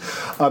streets,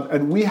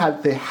 and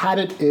they had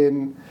it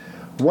in.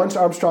 Once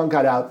Armstrong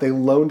got out, they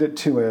loaned it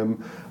to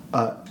him.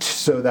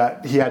 So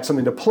that he had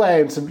something to play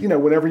and said,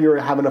 whenever you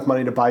have enough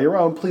money to buy your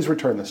own, please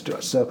return this to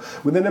us. So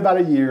within about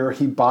a year,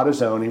 he bought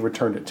his own, he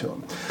returned it to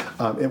him.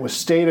 It was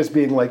stayed as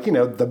being like,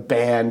 the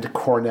band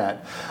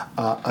cornet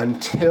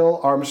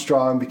until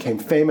Armstrong became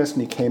famous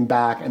and he came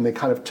back and they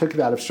kind of took it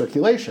out of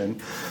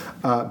circulation.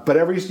 But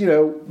every,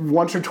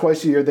 once or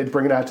twice a year, they'd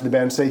bring it out to the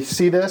band and say,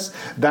 see this?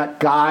 That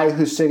guy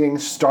who's singing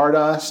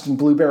Stardust and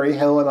Blueberry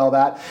Hill and all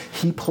that,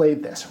 he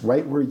played this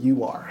right where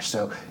you are.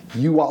 So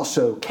you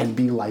also can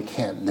be like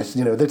him. This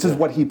is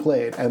what he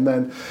played. And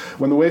then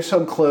when the Waifs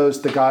home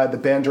closed, the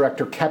band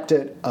director kept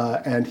it,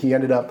 and he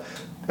ended up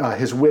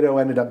his widow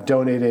ended up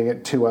donating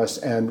it to us,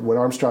 and when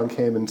Armstrong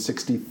came in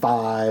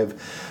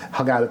 '65,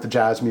 hung out at the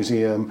Jazz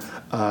Museum.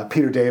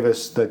 Peter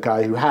Davis, the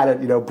guy who had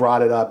it,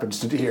 brought it up and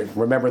said, "Here,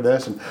 remember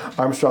this?" And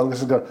Armstrong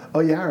listens and goes,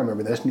 "Oh yeah, I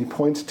remember this." And he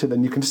points to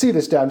and you can see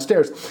this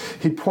downstairs.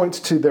 He points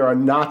to there are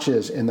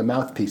notches in the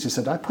mouthpiece. He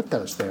said, "I put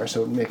those there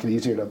so it would make it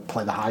easier to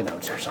play the high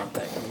notes or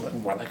something."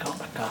 And we're like, "Oh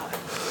my god!"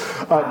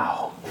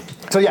 Wow.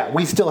 So yeah,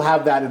 we still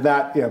have that, and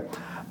that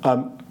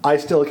I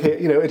still can't,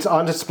 it's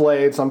on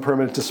display, it's on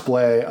permanent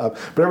display,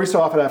 but every so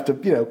often I have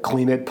to,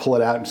 clean it, pull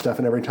it out and stuff,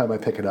 and every time I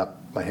pick it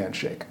up, my hands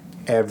shake.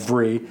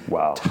 Every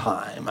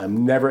time.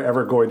 I'm never,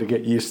 ever going to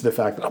get used to the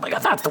fact that, oh my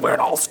God, that's where it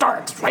all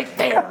starts, right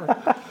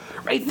there.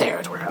 Right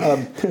there is where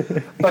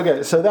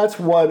okay, so that's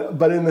one,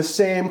 but in the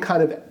same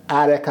kind of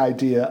attic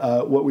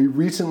idea, what we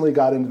recently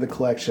got into the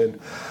collection,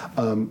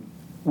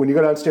 when you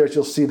go downstairs,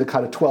 you'll see the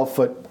kind of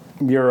 12-foot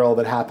mural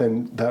that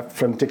happened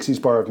from Dixie's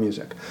Bar of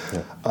Music,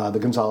 the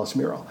Gonzalez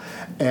mural.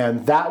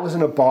 And that was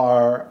in a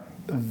bar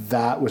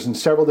that was in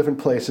several different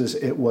places.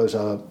 It was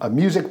a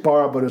music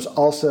bar, but it was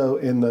also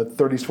in the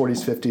 30s,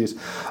 40s,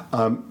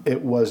 50s.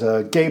 It was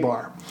a gay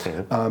bar,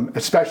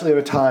 especially at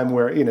a time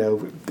where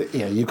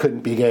you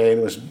couldn't be gay, and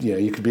it was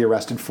you could be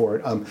arrested for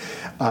it.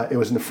 It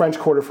was in the French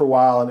Quarter for a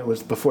while, and it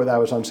was before that it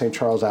was on St.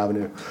 Charles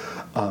Avenue.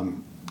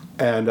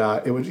 And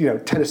it was,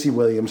 Tennessee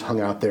Williams hung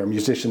out there,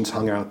 musicians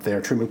hung out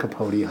there, Truman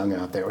Capote hung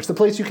out there. It was the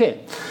place you came.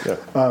 Yeah.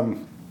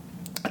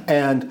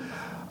 And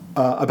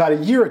about a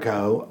year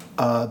ago,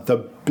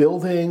 the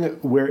building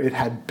where it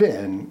had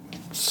been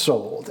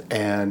sold,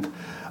 and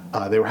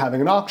they were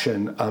having an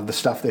auction of the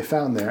stuff they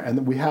found there,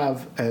 and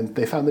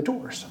they found the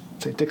doors,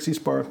 say Dixie's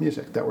Bar of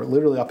Music, that were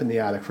literally up in the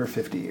attic for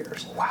 50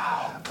 years.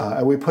 Wow.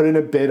 And we put in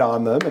a bid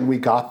on them, and we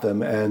got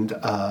them, and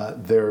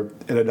they're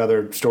in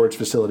another storage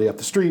facility up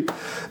the street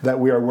that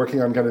we are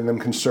working on getting them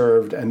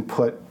conserved and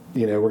put,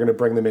 we're going to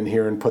bring them in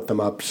here and put them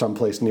up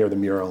someplace near the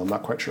mural. I'm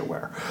not quite sure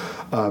where.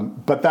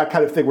 But that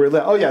kind of thing where,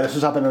 oh yeah, this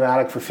was up in an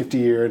attic for 50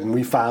 years, and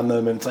we found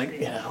them, and it's like,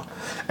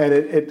 and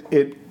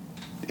it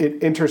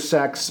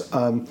intersects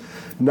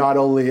not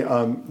only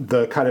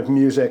the kind of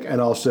music and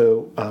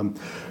also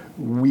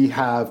we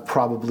have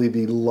probably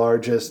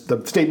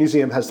the State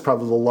Museum has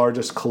probably the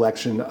largest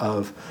collection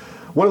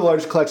one of the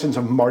largest collections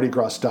of Mardi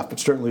Gras stuff, but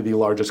certainly the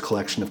largest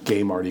collection of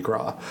gay Mardi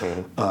Gras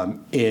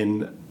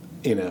in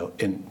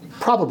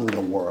probably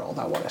the world,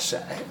 I want to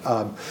say.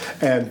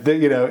 And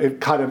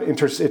it kind of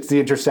it's the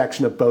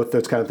intersection of both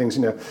those kind of things,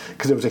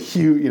 because it was a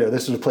huge,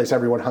 this was a place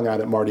everyone hung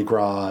out at Mardi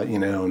Gras,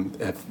 and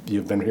if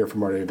you've been here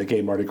for the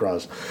gay Mardi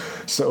Gras,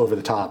 so over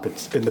the top,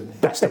 it's in the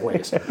best of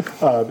ways.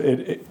 And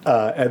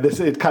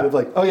it kind of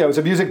like, oh yeah, it was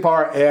a music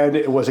bar and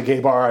it was a gay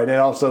bar, and it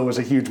also was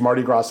a huge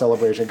Mardi Gras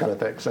celebration kind of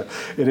thing. So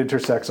it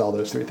intersects all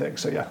those three things.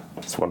 So yeah.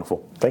 That's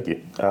wonderful. Thank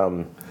you.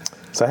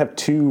 So I have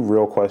two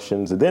real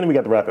questions, and then we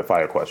got the rapid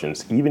fire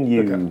questions. Even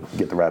you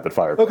get the rapid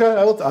fire questions.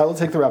 Okay, I will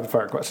take the rapid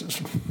fire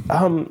questions.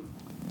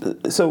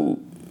 So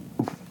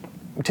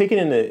taking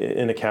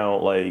in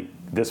account like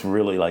this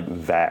really like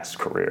vast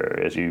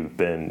career as you've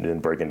been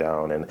breaking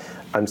down, and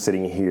I'm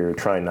sitting here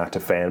trying not to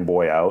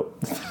fanboy out,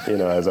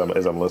 as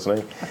I'm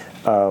listening.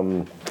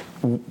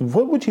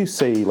 What would you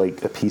say,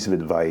 like a piece of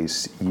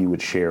advice you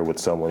would share with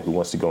someone who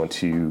wants to go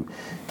into,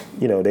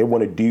 they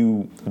want to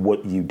do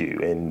what you do,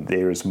 and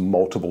there's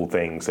multiple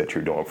things that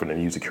you're doing, from the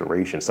music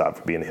curation side,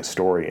 from being a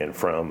historian,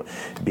 from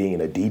being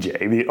a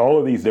DJ, all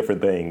of these different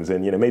things,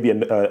 and maybe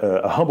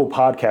a humble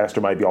podcaster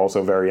might be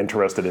also very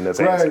interested in this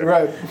answer.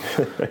 Right.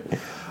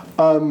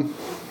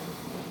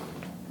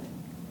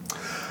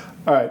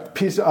 All right,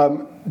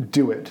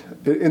 do it.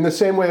 In the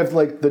same way of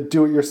like the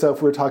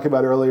do-it-yourself we were talking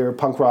about earlier,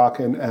 punk rock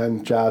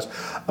and jazz,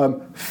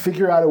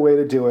 figure out a way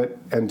to do it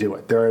and do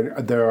it.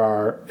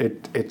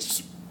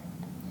 It's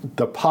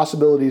the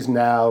possibilities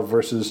now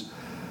versus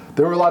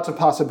there were lots of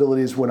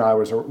possibilities when I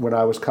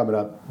was coming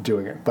up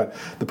doing it, but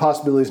the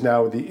possibilities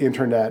now with the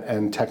internet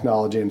and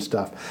technology and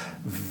stuff,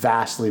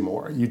 vastly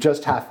more. You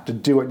just have to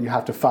do it. You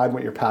have to find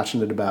what you're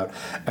passionate about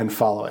and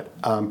follow it.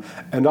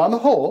 And on the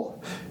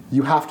whole,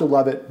 you have to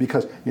love it,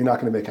 because you're not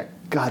going to make a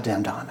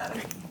goddamn dime at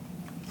it.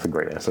 That's a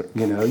great answer.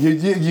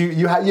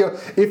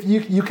 If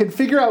you can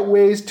figure out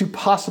ways to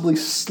possibly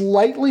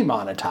slightly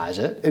monetize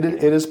it, it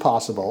is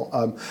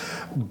possible.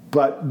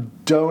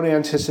 But don't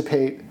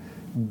anticipate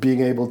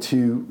being able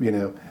to,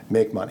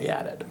 make money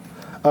at it.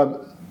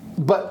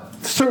 But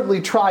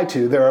certainly try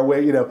to. There are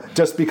ways,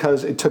 just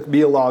because it took me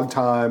a long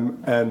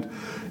time and,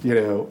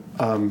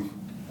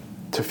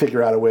 to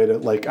figure out a way to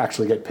like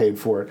actually get paid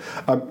for it.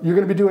 You're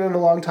going to be doing it a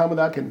long time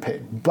without getting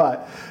paid.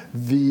 But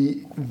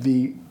the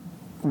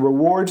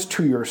rewards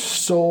to your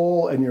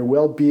soul and your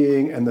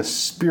well-being and the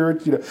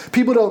spirit,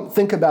 people don't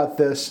think about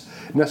this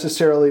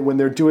necessarily when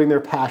they're doing their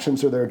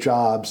passions or their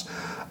jobs,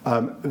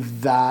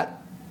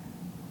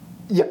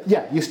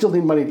 you still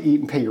need money to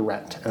eat and pay your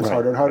rent, and it's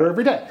harder and harder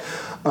every day.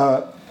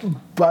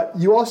 But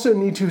you also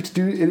need to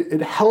do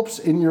it helps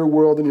in your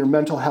world and your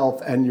mental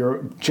health and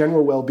your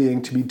general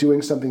well-being to be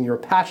doing something you're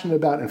passionate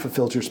about and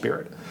fulfills your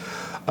spirit.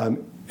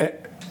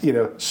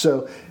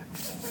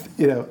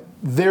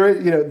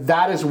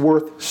 that is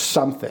worth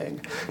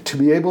something. To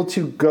be able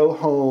to go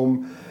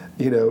home,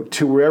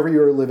 to wherever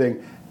you're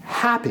living,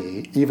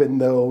 happy, even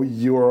though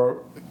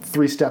you're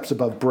 3 steps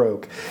above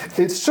broke,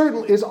 it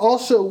certainly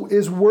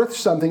is worth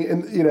something.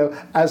 And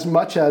as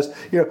much as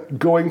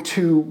going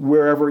to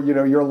wherever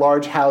your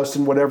large house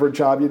and whatever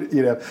job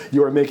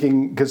you are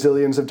making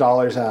gazillions of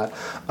dollars at,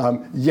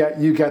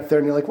 yet you get there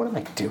and you're like, what am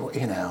I doing?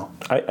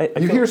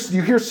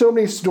 You hear so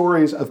many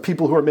stories of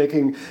people who are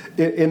making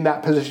in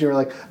that position. You're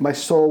like, my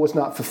soul was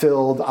not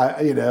fulfilled.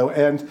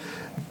 And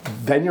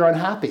then you're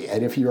unhappy.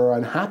 And if you're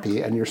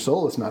unhappy and your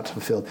soul is not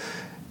fulfilled,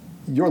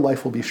 your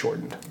life will be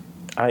shortened.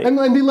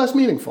 And be less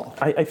meaningful.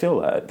 I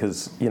feel that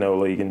because,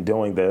 like in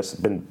doing this,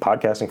 been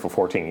podcasting for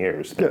 14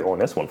 years, been doing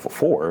this one for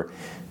 4,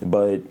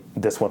 but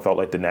this one felt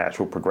like the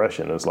natural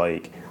progression. It was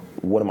like,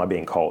 what am I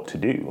being called to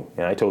do?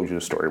 And I told you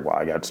the story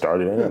why I got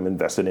started and I'm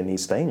invested in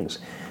these things.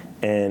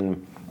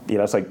 And,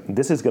 it's like,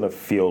 this is going to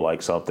feel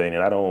like something.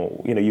 And I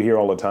don't, you hear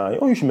all the time,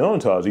 oh, you should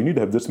monetize. You need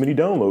to have this many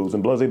downloads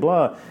and blah, blah,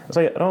 blah. It's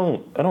like, I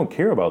don't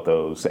care about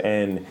those.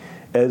 And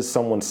as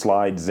someone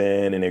slides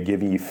in and they're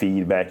giving you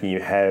feedback and you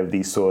have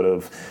these sort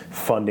of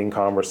funding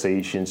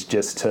conversations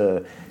just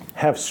to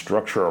have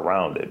structure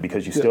around it,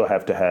 because you still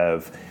have to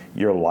have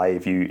your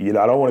life. I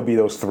don't want to be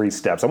those 3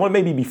 steps. I want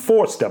to maybe be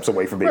 4 steps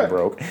away from being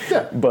broke.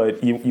 Yeah.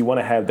 But you want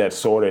to have that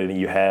sorted, and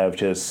you have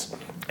just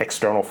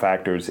external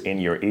factors in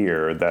your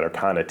ear that are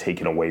kind of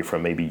taken away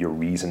from maybe your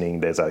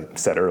reasoning. As I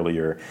said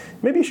earlier,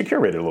 maybe you should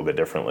curate it a little bit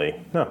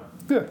differently. No.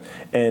 Yeah.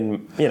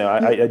 And,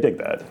 I dig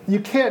that. You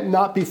can't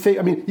not be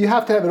you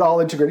have to have it all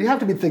integrated. You have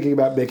to be thinking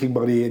about making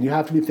money, and you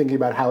have to be thinking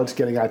about how it's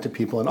getting out to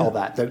people and all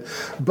that.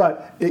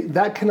 But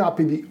that cannot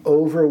be the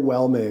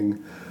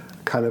overwhelming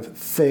kind of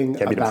thing.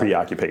 Can't be the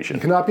preoccupation.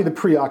 It cannot be the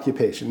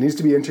preoccupation. It needs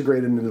to be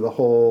integrated into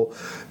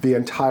the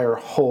entire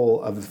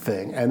whole of the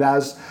thing. And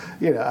as,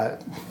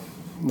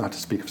 not to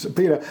speak of,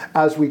 but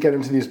as we get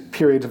into these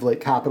periods of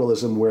late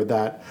capitalism where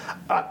that,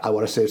 I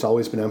want to say it's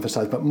always been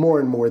emphasized, but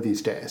more and more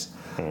these days,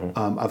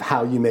 of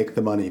how you make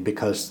the money,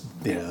 because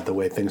the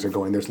way things are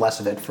going, there's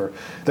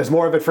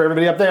more of it for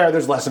everybody up there,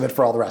 there's less of it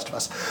for all the rest of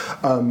us.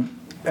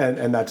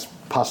 And that's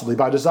possibly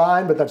by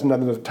design, but that's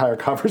another entire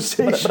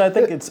conversation. But I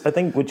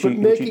think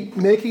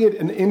making it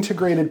an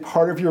integrated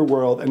part of your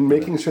world and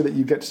making sure that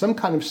you get some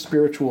kind of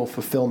spiritual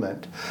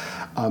fulfillment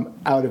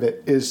out of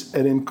it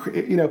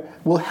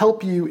will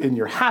help you in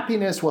your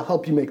happiness, will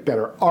help you make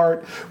better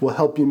art, will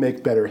help you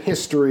make better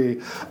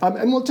history,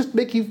 and will just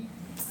make you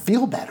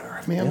feel better.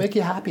 Make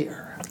you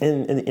happier.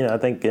 And I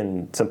think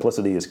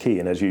simplicity is key.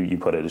 And as you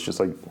put it, it's just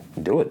like,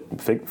 do it,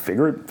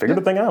 figure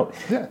the thing out.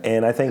 Yeah.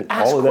 And I think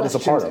ask all of that is a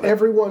part of it.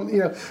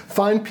 Everyone,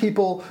 find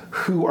people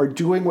who are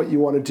doing what you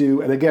want to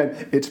do. And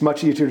again, it's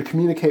much easier to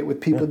communicate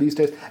with people these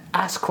days.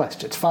 Ask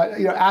questions.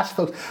 Ask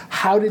folks,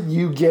 how did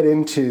you get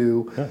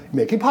into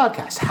making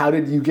podcasts? How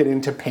did you get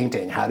into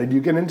painting? How did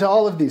you get into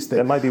all of these things?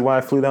 That might be why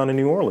I flew down to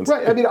New Orleans.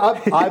 Right.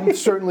 I'm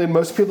certainly, and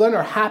most people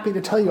are happy to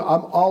tell you,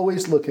 I'm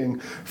always looking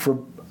for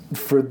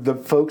the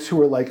folks who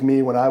were like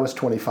me when I was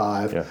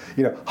 25,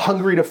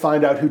 hungry to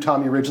find out who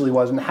Tommy Ridgely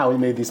was and how he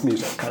made this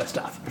music kind of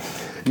stuff,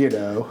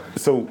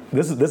 So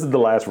this is the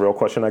last real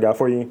question I got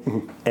for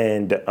you,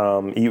 and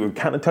you were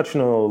kind of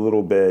touching on it a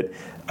little bit.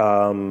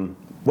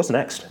 What's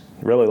next?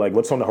 Really, like,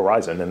 what's on the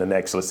horizon in the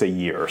next, let's say,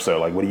 year or so?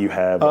 Like, what do you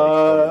have?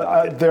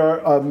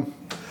 There are,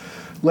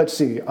 let's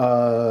see,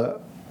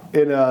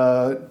 in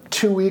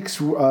 2 weeks,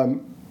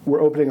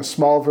 we're opening a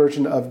small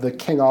version of the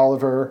King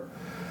Oliver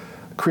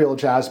Creole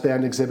Jazz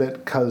Band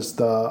exhibit, because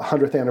the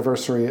 100th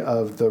anniversary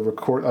of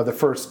the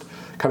first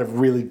kind of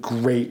really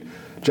great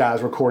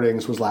jazz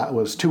recordings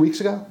was 2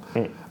 weeks ago.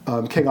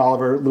 King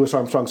Oliver, Louis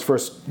Armstrong's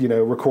first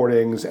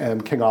recordings,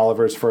 and King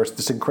Oliver's first,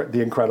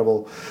 the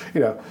incredible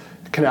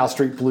Canal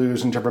Street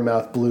Blues and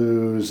Jumpermouth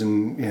Blues,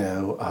 and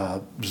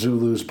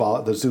Zulu's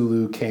ball, the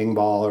Zulu King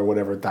Ball, or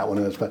whatever that one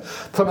is. But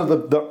some of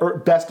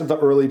the best of the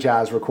early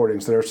jazz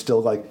recordings that are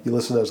still like, you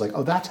listen to those like,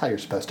 oh, that's how you're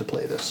supposed to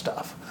play this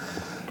stuff.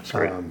 So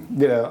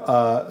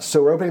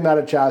we're opening that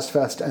at Jazz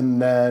Fest,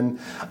 and then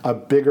a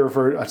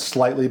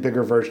slightly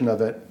bigger version of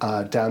it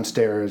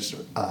downstairs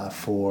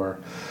for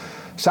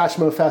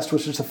Satchmo Fest,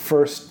 which is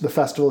the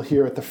festival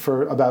here at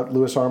about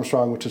Louis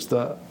Armstrong, which is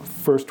the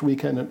first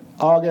weekend in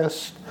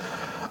August.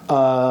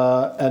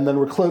 And then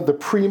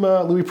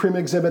the Louis Prima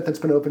exhibit that's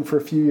been open for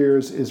a few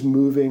years is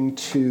moving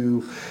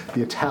to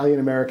the Italian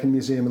American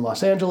Museum in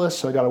Los Angeles,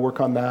 so I got to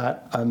work on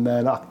that. And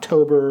then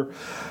October,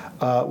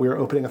 we are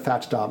opening a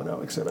Fats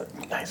Domino exhibit.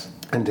 Nice.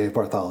 And Dave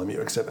Bartholomew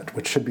exhibit,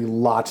 which should be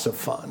lots of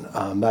fun.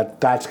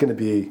 That's going to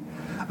be,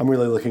 I'm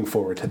really looking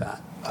forward to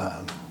that.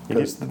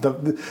 Because the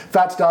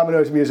Fats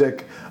Domino's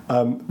music,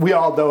 we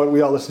all know it, we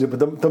all listen to it,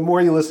 but the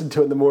more you listen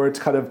to it, the more it's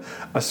kind of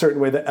a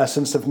certain way, the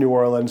essence of New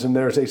Orleans, and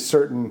there's a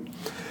certain,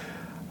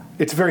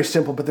 it's very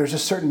simple, but there's a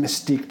certain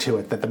mystique to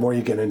it that the more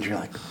you get into, you're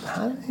like,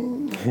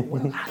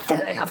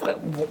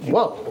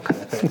 whoa,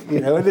 kind of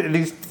thing.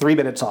 These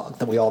 3-minute songs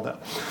that we all know.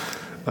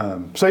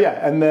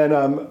 And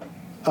then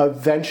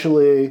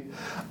eventually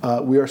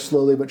we are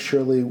slowly but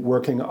surely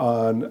working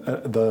on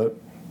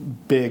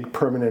big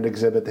permanent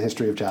exhibit, the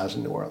history of jazz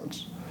in New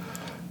Orleans.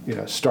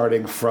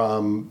 Starting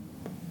from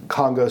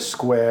Congo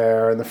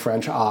Square and the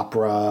French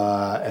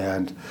Opera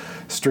and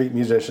street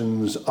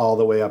musicians all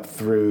the way up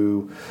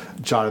through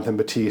Jonathan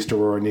Batiste,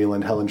 Aurora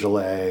Nealand, Helen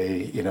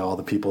Gillet, all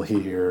the people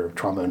here,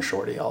 Trombone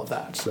Shorty, all of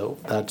that. So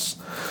that's,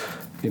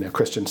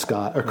 Christian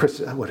Scott, or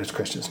what is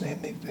Christian's name?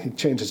 He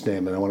changed his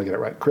name and I want to get it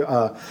right.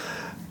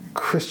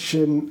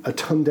 Christian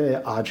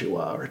Atunde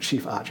Adjua, or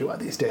Chief Adjua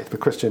these days. But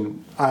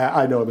Christian,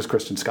 I know him as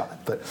Christian Scott,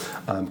 but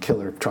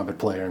killer trumpet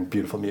player and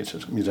beautiful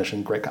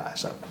musician, great guy.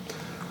 So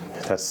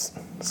that's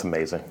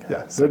amazing.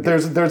 Yeah,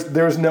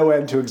 there's no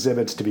end to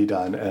exhibits to be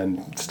done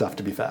and stuff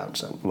to be found.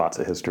 So lots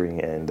of history,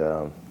 and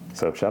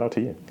so shout out to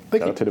you.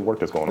 Thank shout you. out to the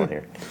work that's going on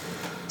here.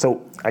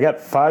 So I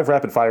got 5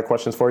 rapid fire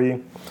questions for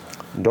you.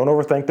 Don't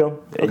overthink them.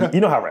 Okay.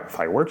 You know how rapid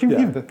fire works.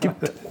 You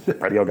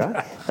radio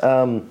guy.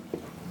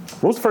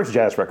 What was the first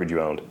jazz record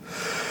you owned?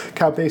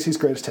 Count Basie's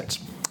Greatest Hits.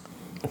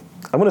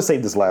 I'm going to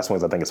save this last one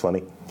because I think it's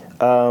funny.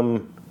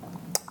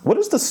 What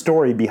is the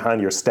story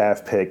behind your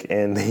staff pick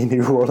in the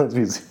New Orleans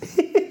Museum?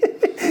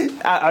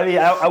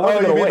 I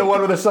wasn't you mean wait. the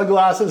one with the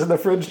sunglasses and the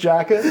fringe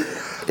jacket?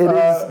 It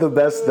is the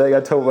best thing.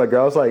 I told my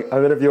girl, I was like,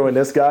 I'm interviewing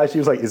this guy. She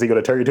was like, is he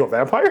going to turn you into a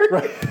vampire?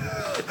 Right.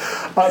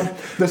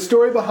 The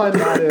story behind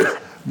that is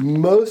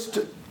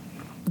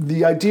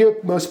the idea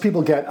most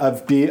people get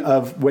of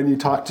when you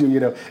talk to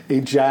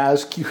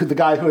the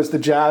guy who is the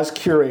jazz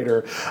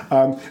curator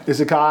is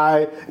a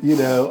guy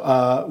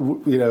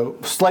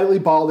slightly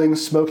balding,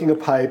 smoking a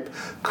pipe,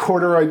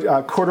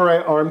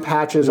 corduroy arm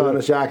patches on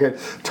his jacket,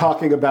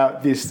 talking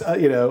about these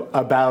how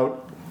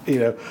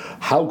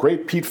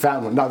great Pete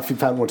Fountain, not that Pete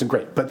Fountain wasn't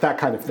great, but that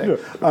kind of thing.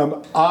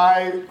 Yeah.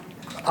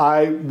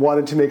 I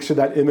wanted to make sure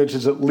that image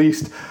is at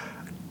least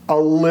a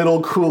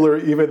little cooler,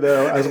 even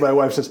though, as my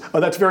wife says, oh,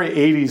 that's very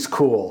 80s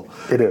cool.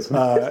 It is.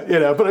 But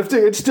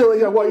it's still,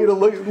 I want you to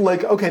look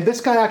like, okay,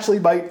 this guy actually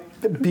might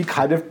be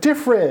kind of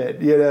different,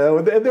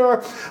 And there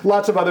are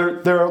lots of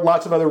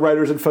other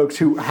writers and folks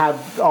who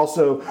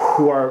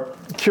are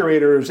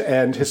curators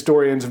and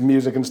historians of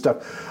music and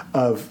stuff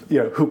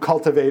who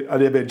cultivate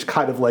an image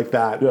kind of like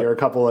that. Yeah. There are a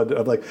couple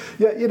of like,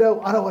 I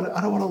don't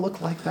want to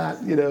look like that,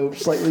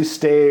 slightly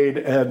staid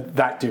and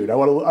that dude. I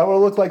want to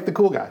look like the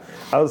cool guy.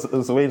 I was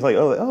like,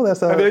 oh,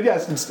 that's. I mean,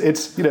 yes,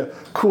 it's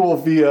cool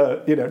via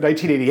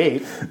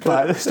 1988,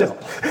 but still,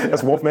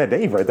 that's Wolfman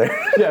Dave right there.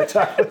 Yeah,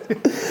 exactly.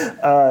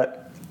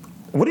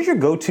 What is your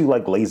go-to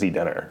lazy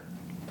dinner?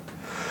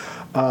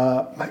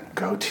 My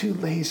go-to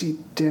lazy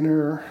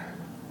dinner,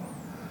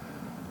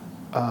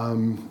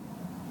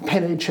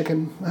 penne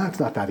chicken.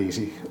 It's not that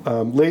easy.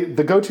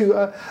 The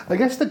go-to, I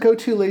guess the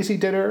go-to lazy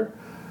dinner,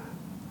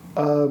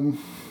 probably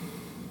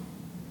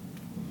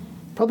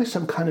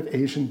some kind of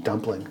Asian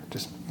dumpling.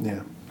 Just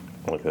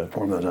Okay.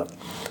 Warm those up.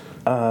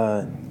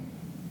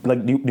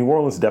 New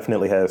Orleans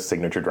definitely has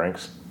signature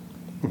drinks.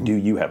 Mm-hmm. Do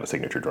you have a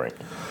signature drink?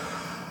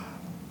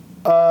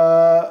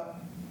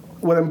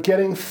 When I'm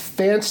getting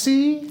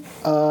fancy,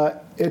 it's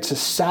a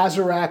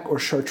Sazerac or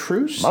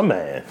Chartreuse. My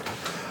man.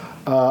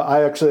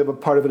 I actually am a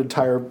part of an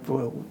entire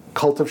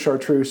cult of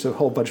Chartreuse. A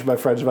whole bunch of my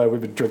friends and I, we've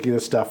been drinking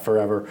this stuff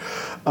forever.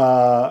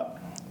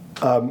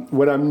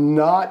 When I'm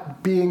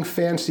not being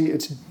fancy,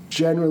 it's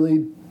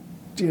generally,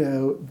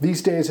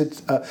 these days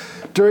it's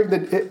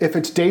if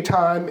it's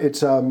daytime,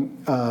 it's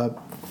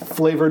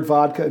flavored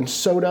vodka and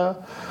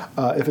soda.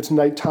 If it's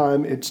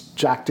nighttime, it's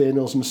Jack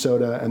Daniels and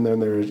soda, and then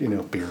there's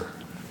beer.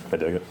 I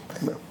dig it.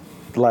 No.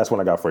 The last one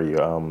I got for you,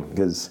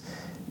 because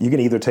you can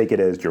either take it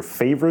as your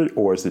favorite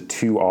or is it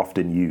too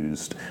often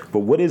used. But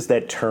what is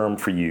that term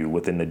for you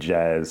within the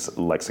jazz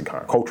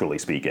lexicon, culturally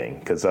speaking?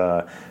 Because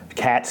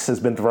cats has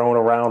been thrown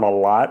around a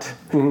lot.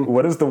 Mm-hmm.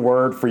 What is the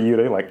word for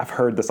you? I've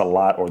heard this a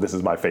lot, or this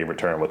is my favorite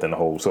term within the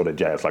whole sort of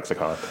jazz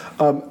lexicon.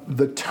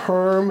 The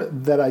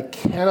term that I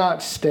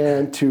cannot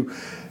stand to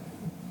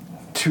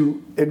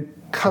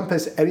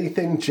encompass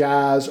anything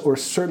jazz or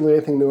certainly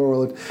anything New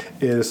Orleans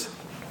is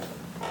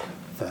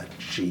the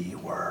G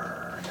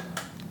word.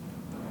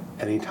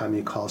 Anytime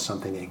you call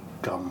something a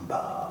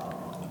gumbo.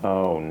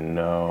 Oh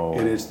no!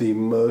 It is the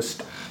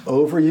most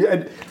overused.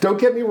 And don't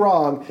get me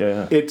wrong.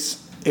 Yeah. It's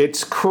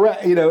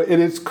correct. It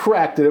is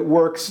correct, and it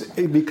works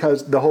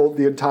because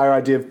the entire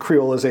idea of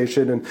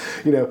creolization and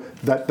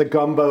that the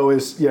gumbo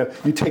is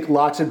you take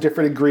lots of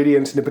different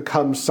ingredients and it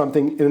becomes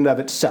something in and of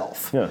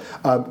itself. Yeah.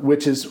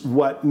 Which is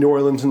what New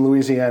Orleans and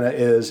Louisiana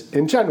is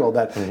in general.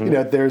 That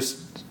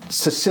there's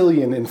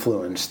Sicilian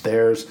influence,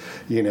 there's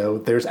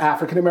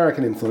African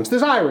American influence,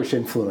 there's Irish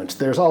influence,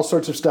 there's all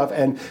sorts of stuff,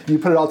 and you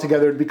put it all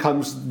together, it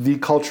becomes the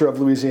culture of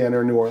Louisiana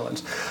or New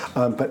Orleans.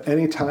 But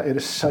anytime, it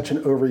is such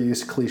an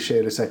overused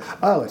cliche to say,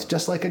 oh, it's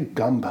just like a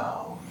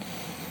gumbo.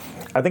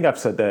 I think I've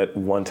said that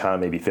one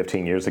time, maybe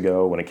 15 years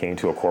ago, when it came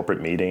to a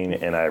corporate meeting,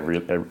 and I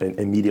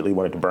immediately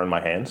wanted to burn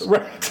my hands.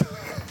 Right.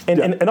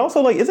 And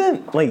also,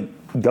 isn't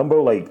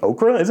gumbo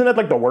okra? Isn't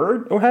that the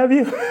word, or have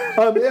you?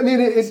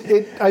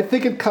 I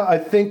think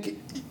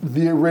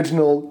the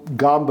original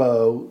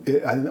gumbo,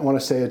 I want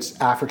to say it's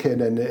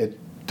African, and it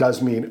does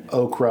mean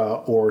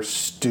okra or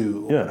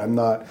stew. Yeah. I'm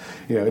not,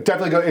 it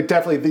definitely,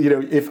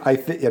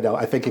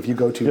 I think if you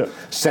go to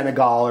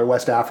Senegal or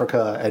West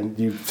Africa and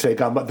you say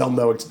gumbo, they'll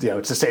know it's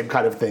the same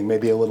kind of thing,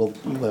 maybe a little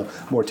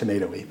more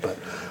tomatoey, but.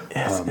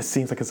 It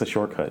seems like it's a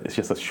shortcut. It's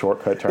just a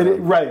shortcut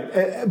term.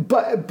 Right.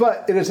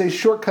 But it is a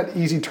shortcut,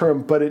 easy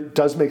term, but it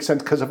does make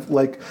sense because of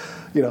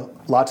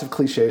lots of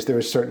cliches. There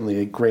is certainly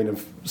a grain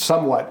of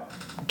somewhat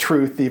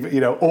truth,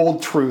 even,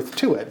 old truth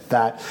to it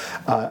that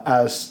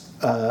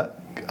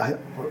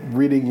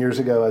reading years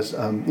ago as,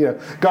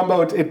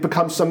 gumbo, it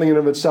becomes something in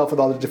and of itself with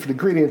all the different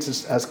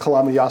ingredients, as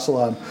Kalama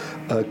Yasalam,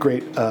 a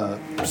great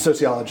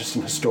sociologist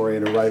and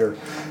historian and writer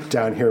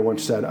down here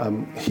once said,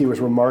 he was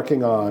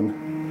remarking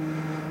on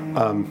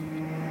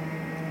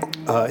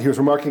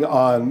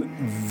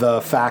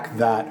the fact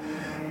that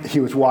he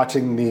was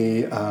watching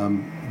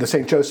the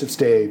St. Joseph's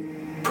Day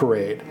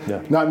parade.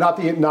 Yeah. Not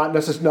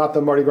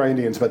the Mardi Gras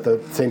Indians, but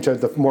the St.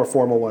 Joseph, the more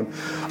formal one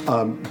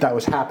that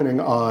was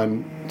happening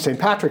on St.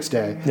 Patrick's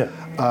Day. Yeah.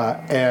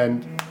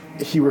 And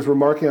he was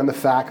remarking on the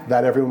fact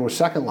that everyone was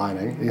second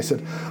lining. He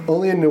said,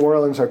 only in New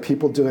Orleans are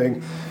people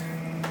doing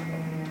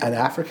an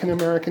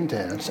African-American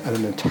dance at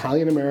an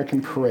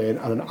Italian-American parade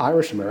on an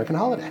Irish-American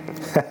holiday.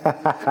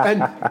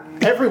 And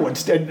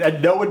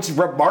and no one's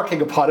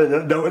remarking upon it.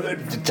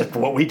 It's just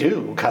what we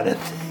do, kind of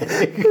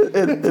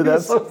thing.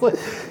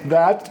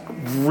 That's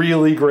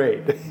really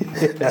great.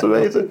 That's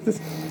amazing.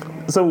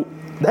 So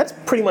that's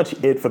pretty much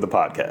it for the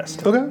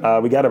podcast.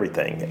 Okay. We got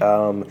everything.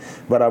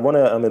 But I want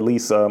to at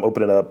least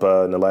open it up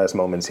in the last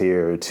moments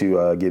here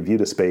to give you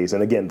the space.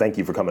 And again, thank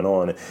you for coming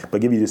on.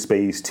 But give you the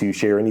space to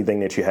share anything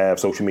that you have,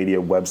 social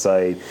media,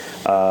 website,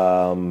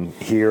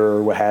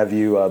 here, what have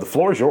you. The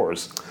floor is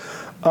yours.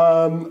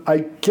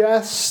 I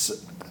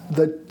guess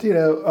that,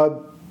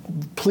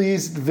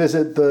 please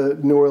visit the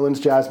New Orleans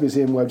Jazz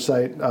Museum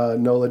website,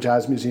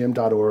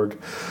 nolajazzmuseum.org.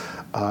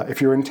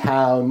 If you're in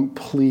town,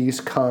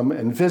 please come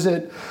and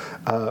visit.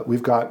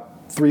 We've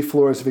got 3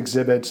 floors of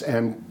exhibits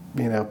and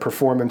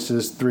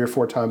performances 3 or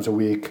 4 times a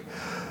week.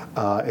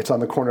 It's on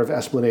the corner of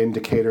Esplanade and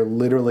Decatur,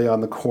 literally on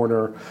the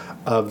corner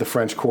of the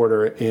French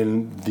Quarter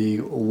in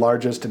the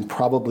largest and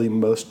probably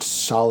most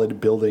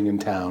solid building in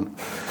town.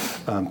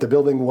 The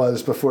building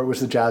was, before it was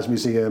the Jazz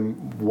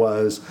Museum,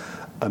 was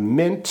a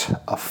mint,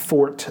 a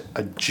fort,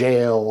 a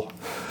jail.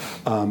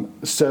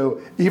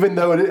 So even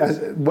though it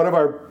is one of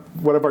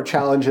our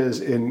challenges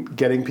in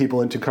getting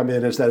people in to come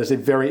in is that it's a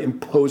very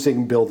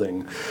imposing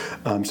building.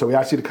 So we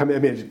ask you to come in. I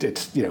mean,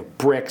 it's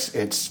bricks.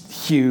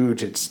 It's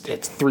huge. It's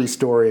 3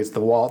 stories.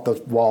 The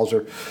walls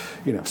are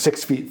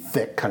 6 feet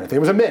thick, kind of thing. It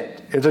was a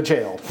mint. It was a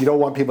jail. You don't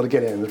want people to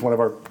get in. It's one of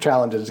our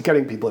challenges,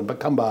 getting people in. But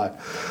come by.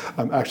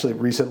 Actually,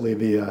 recently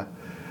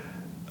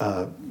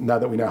now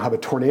that we now have a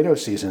tornado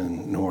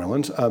season in New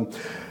Orleans,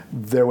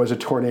 there was a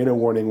tornado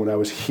warning when I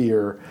was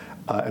here.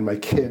 And my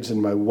kids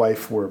and my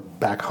wife were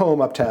back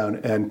home uptown,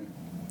 and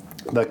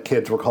the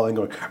kids were calling,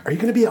 going, "Are you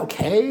going to be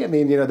okay?" I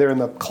mean, they're in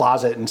the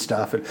closet and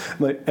stuff.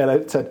 And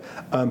I said,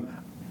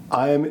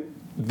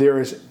 there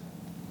is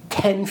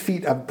 10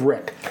 feet of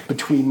brick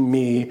between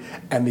me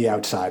and the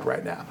outside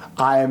right now.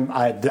 I'm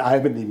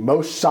in the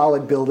most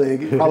solid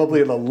building,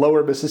 probably in the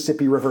lower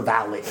Mississippi River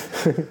Valley.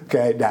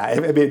 Okay, now, I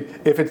mean,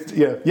 if it's,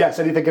 yes,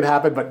 anything can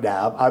happen, but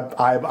now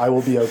I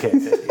will be okay.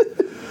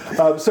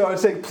 So I'd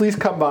say, please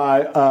come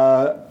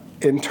by.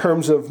 In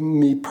terms of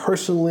me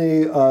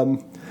personally, my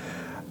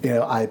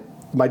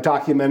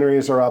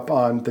documentaries are up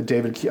on the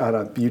on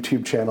a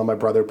YouTube channel my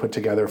brother put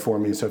together for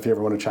me. So if you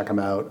ever want to check them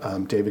out,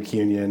 David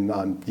Kunian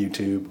on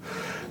YouTube.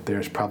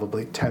 There's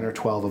probably 10 or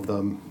 12 of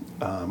them,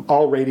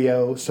 all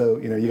radio. So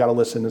you got to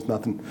listen. There's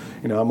nothing.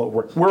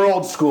 We're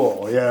old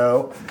school.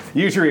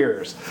 Use your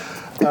ears.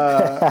 And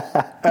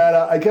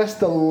I guess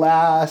the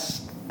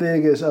last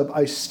thing is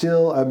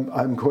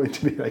I'm going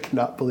to be. I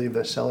cannot believe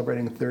this,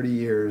 celebrating 30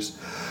 years.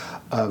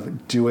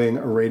 Of doing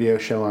a radio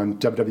show on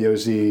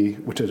WWOZ,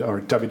 which is or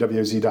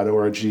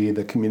WWOZ.org,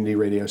 the community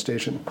radio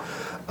station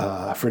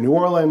for New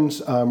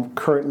Orleans.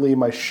 Currently,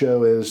 my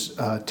show is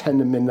 10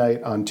 to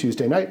midnight on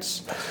Tuesday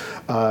nights.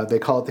 They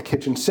call it the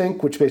Kitchen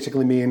Sink, which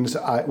basically means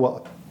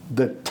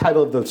the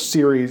title of the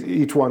series,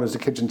 each one is the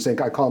Kitchen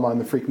Sink. I call them on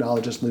the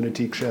Freaknologist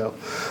Lunatique Show,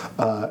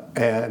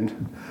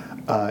 and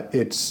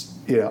it's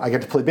I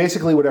get to play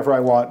basically whatever I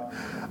want.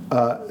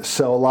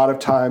 So a lot of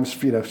times,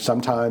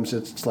 sometimes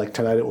it's like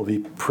tonight it will be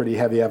pretty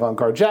heavy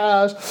avant-garde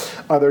jazz.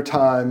 Other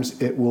times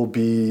it will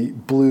be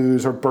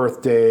blues or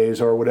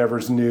birthdays or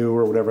whatever's new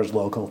or whatever's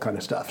local kind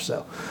of stuff.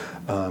 So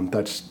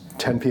that's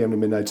 10 p.m. to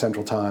midnight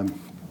Central Time.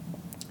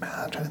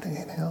 I'm trying to think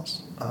of anything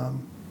else.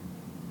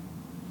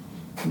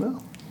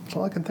 No, that's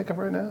all I can think of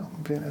right now.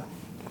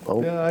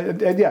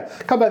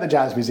 Come by the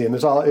Jazz Museum.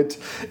 There's all it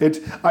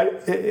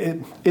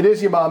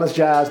is your mama's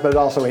jazz, but it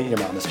also ain't your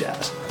mama's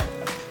jazz.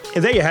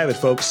 And there you have it,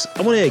 folks.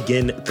 I want to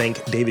again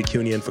thank David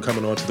Kunian for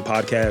coming on to the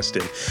podcast.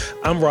 And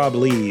I'm Rob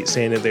Lee,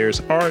 saying that there's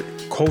art,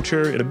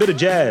 culture, and a bit of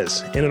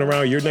jazz in and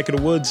around your neck of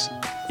the woods.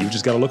 You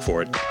just got to look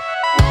for it.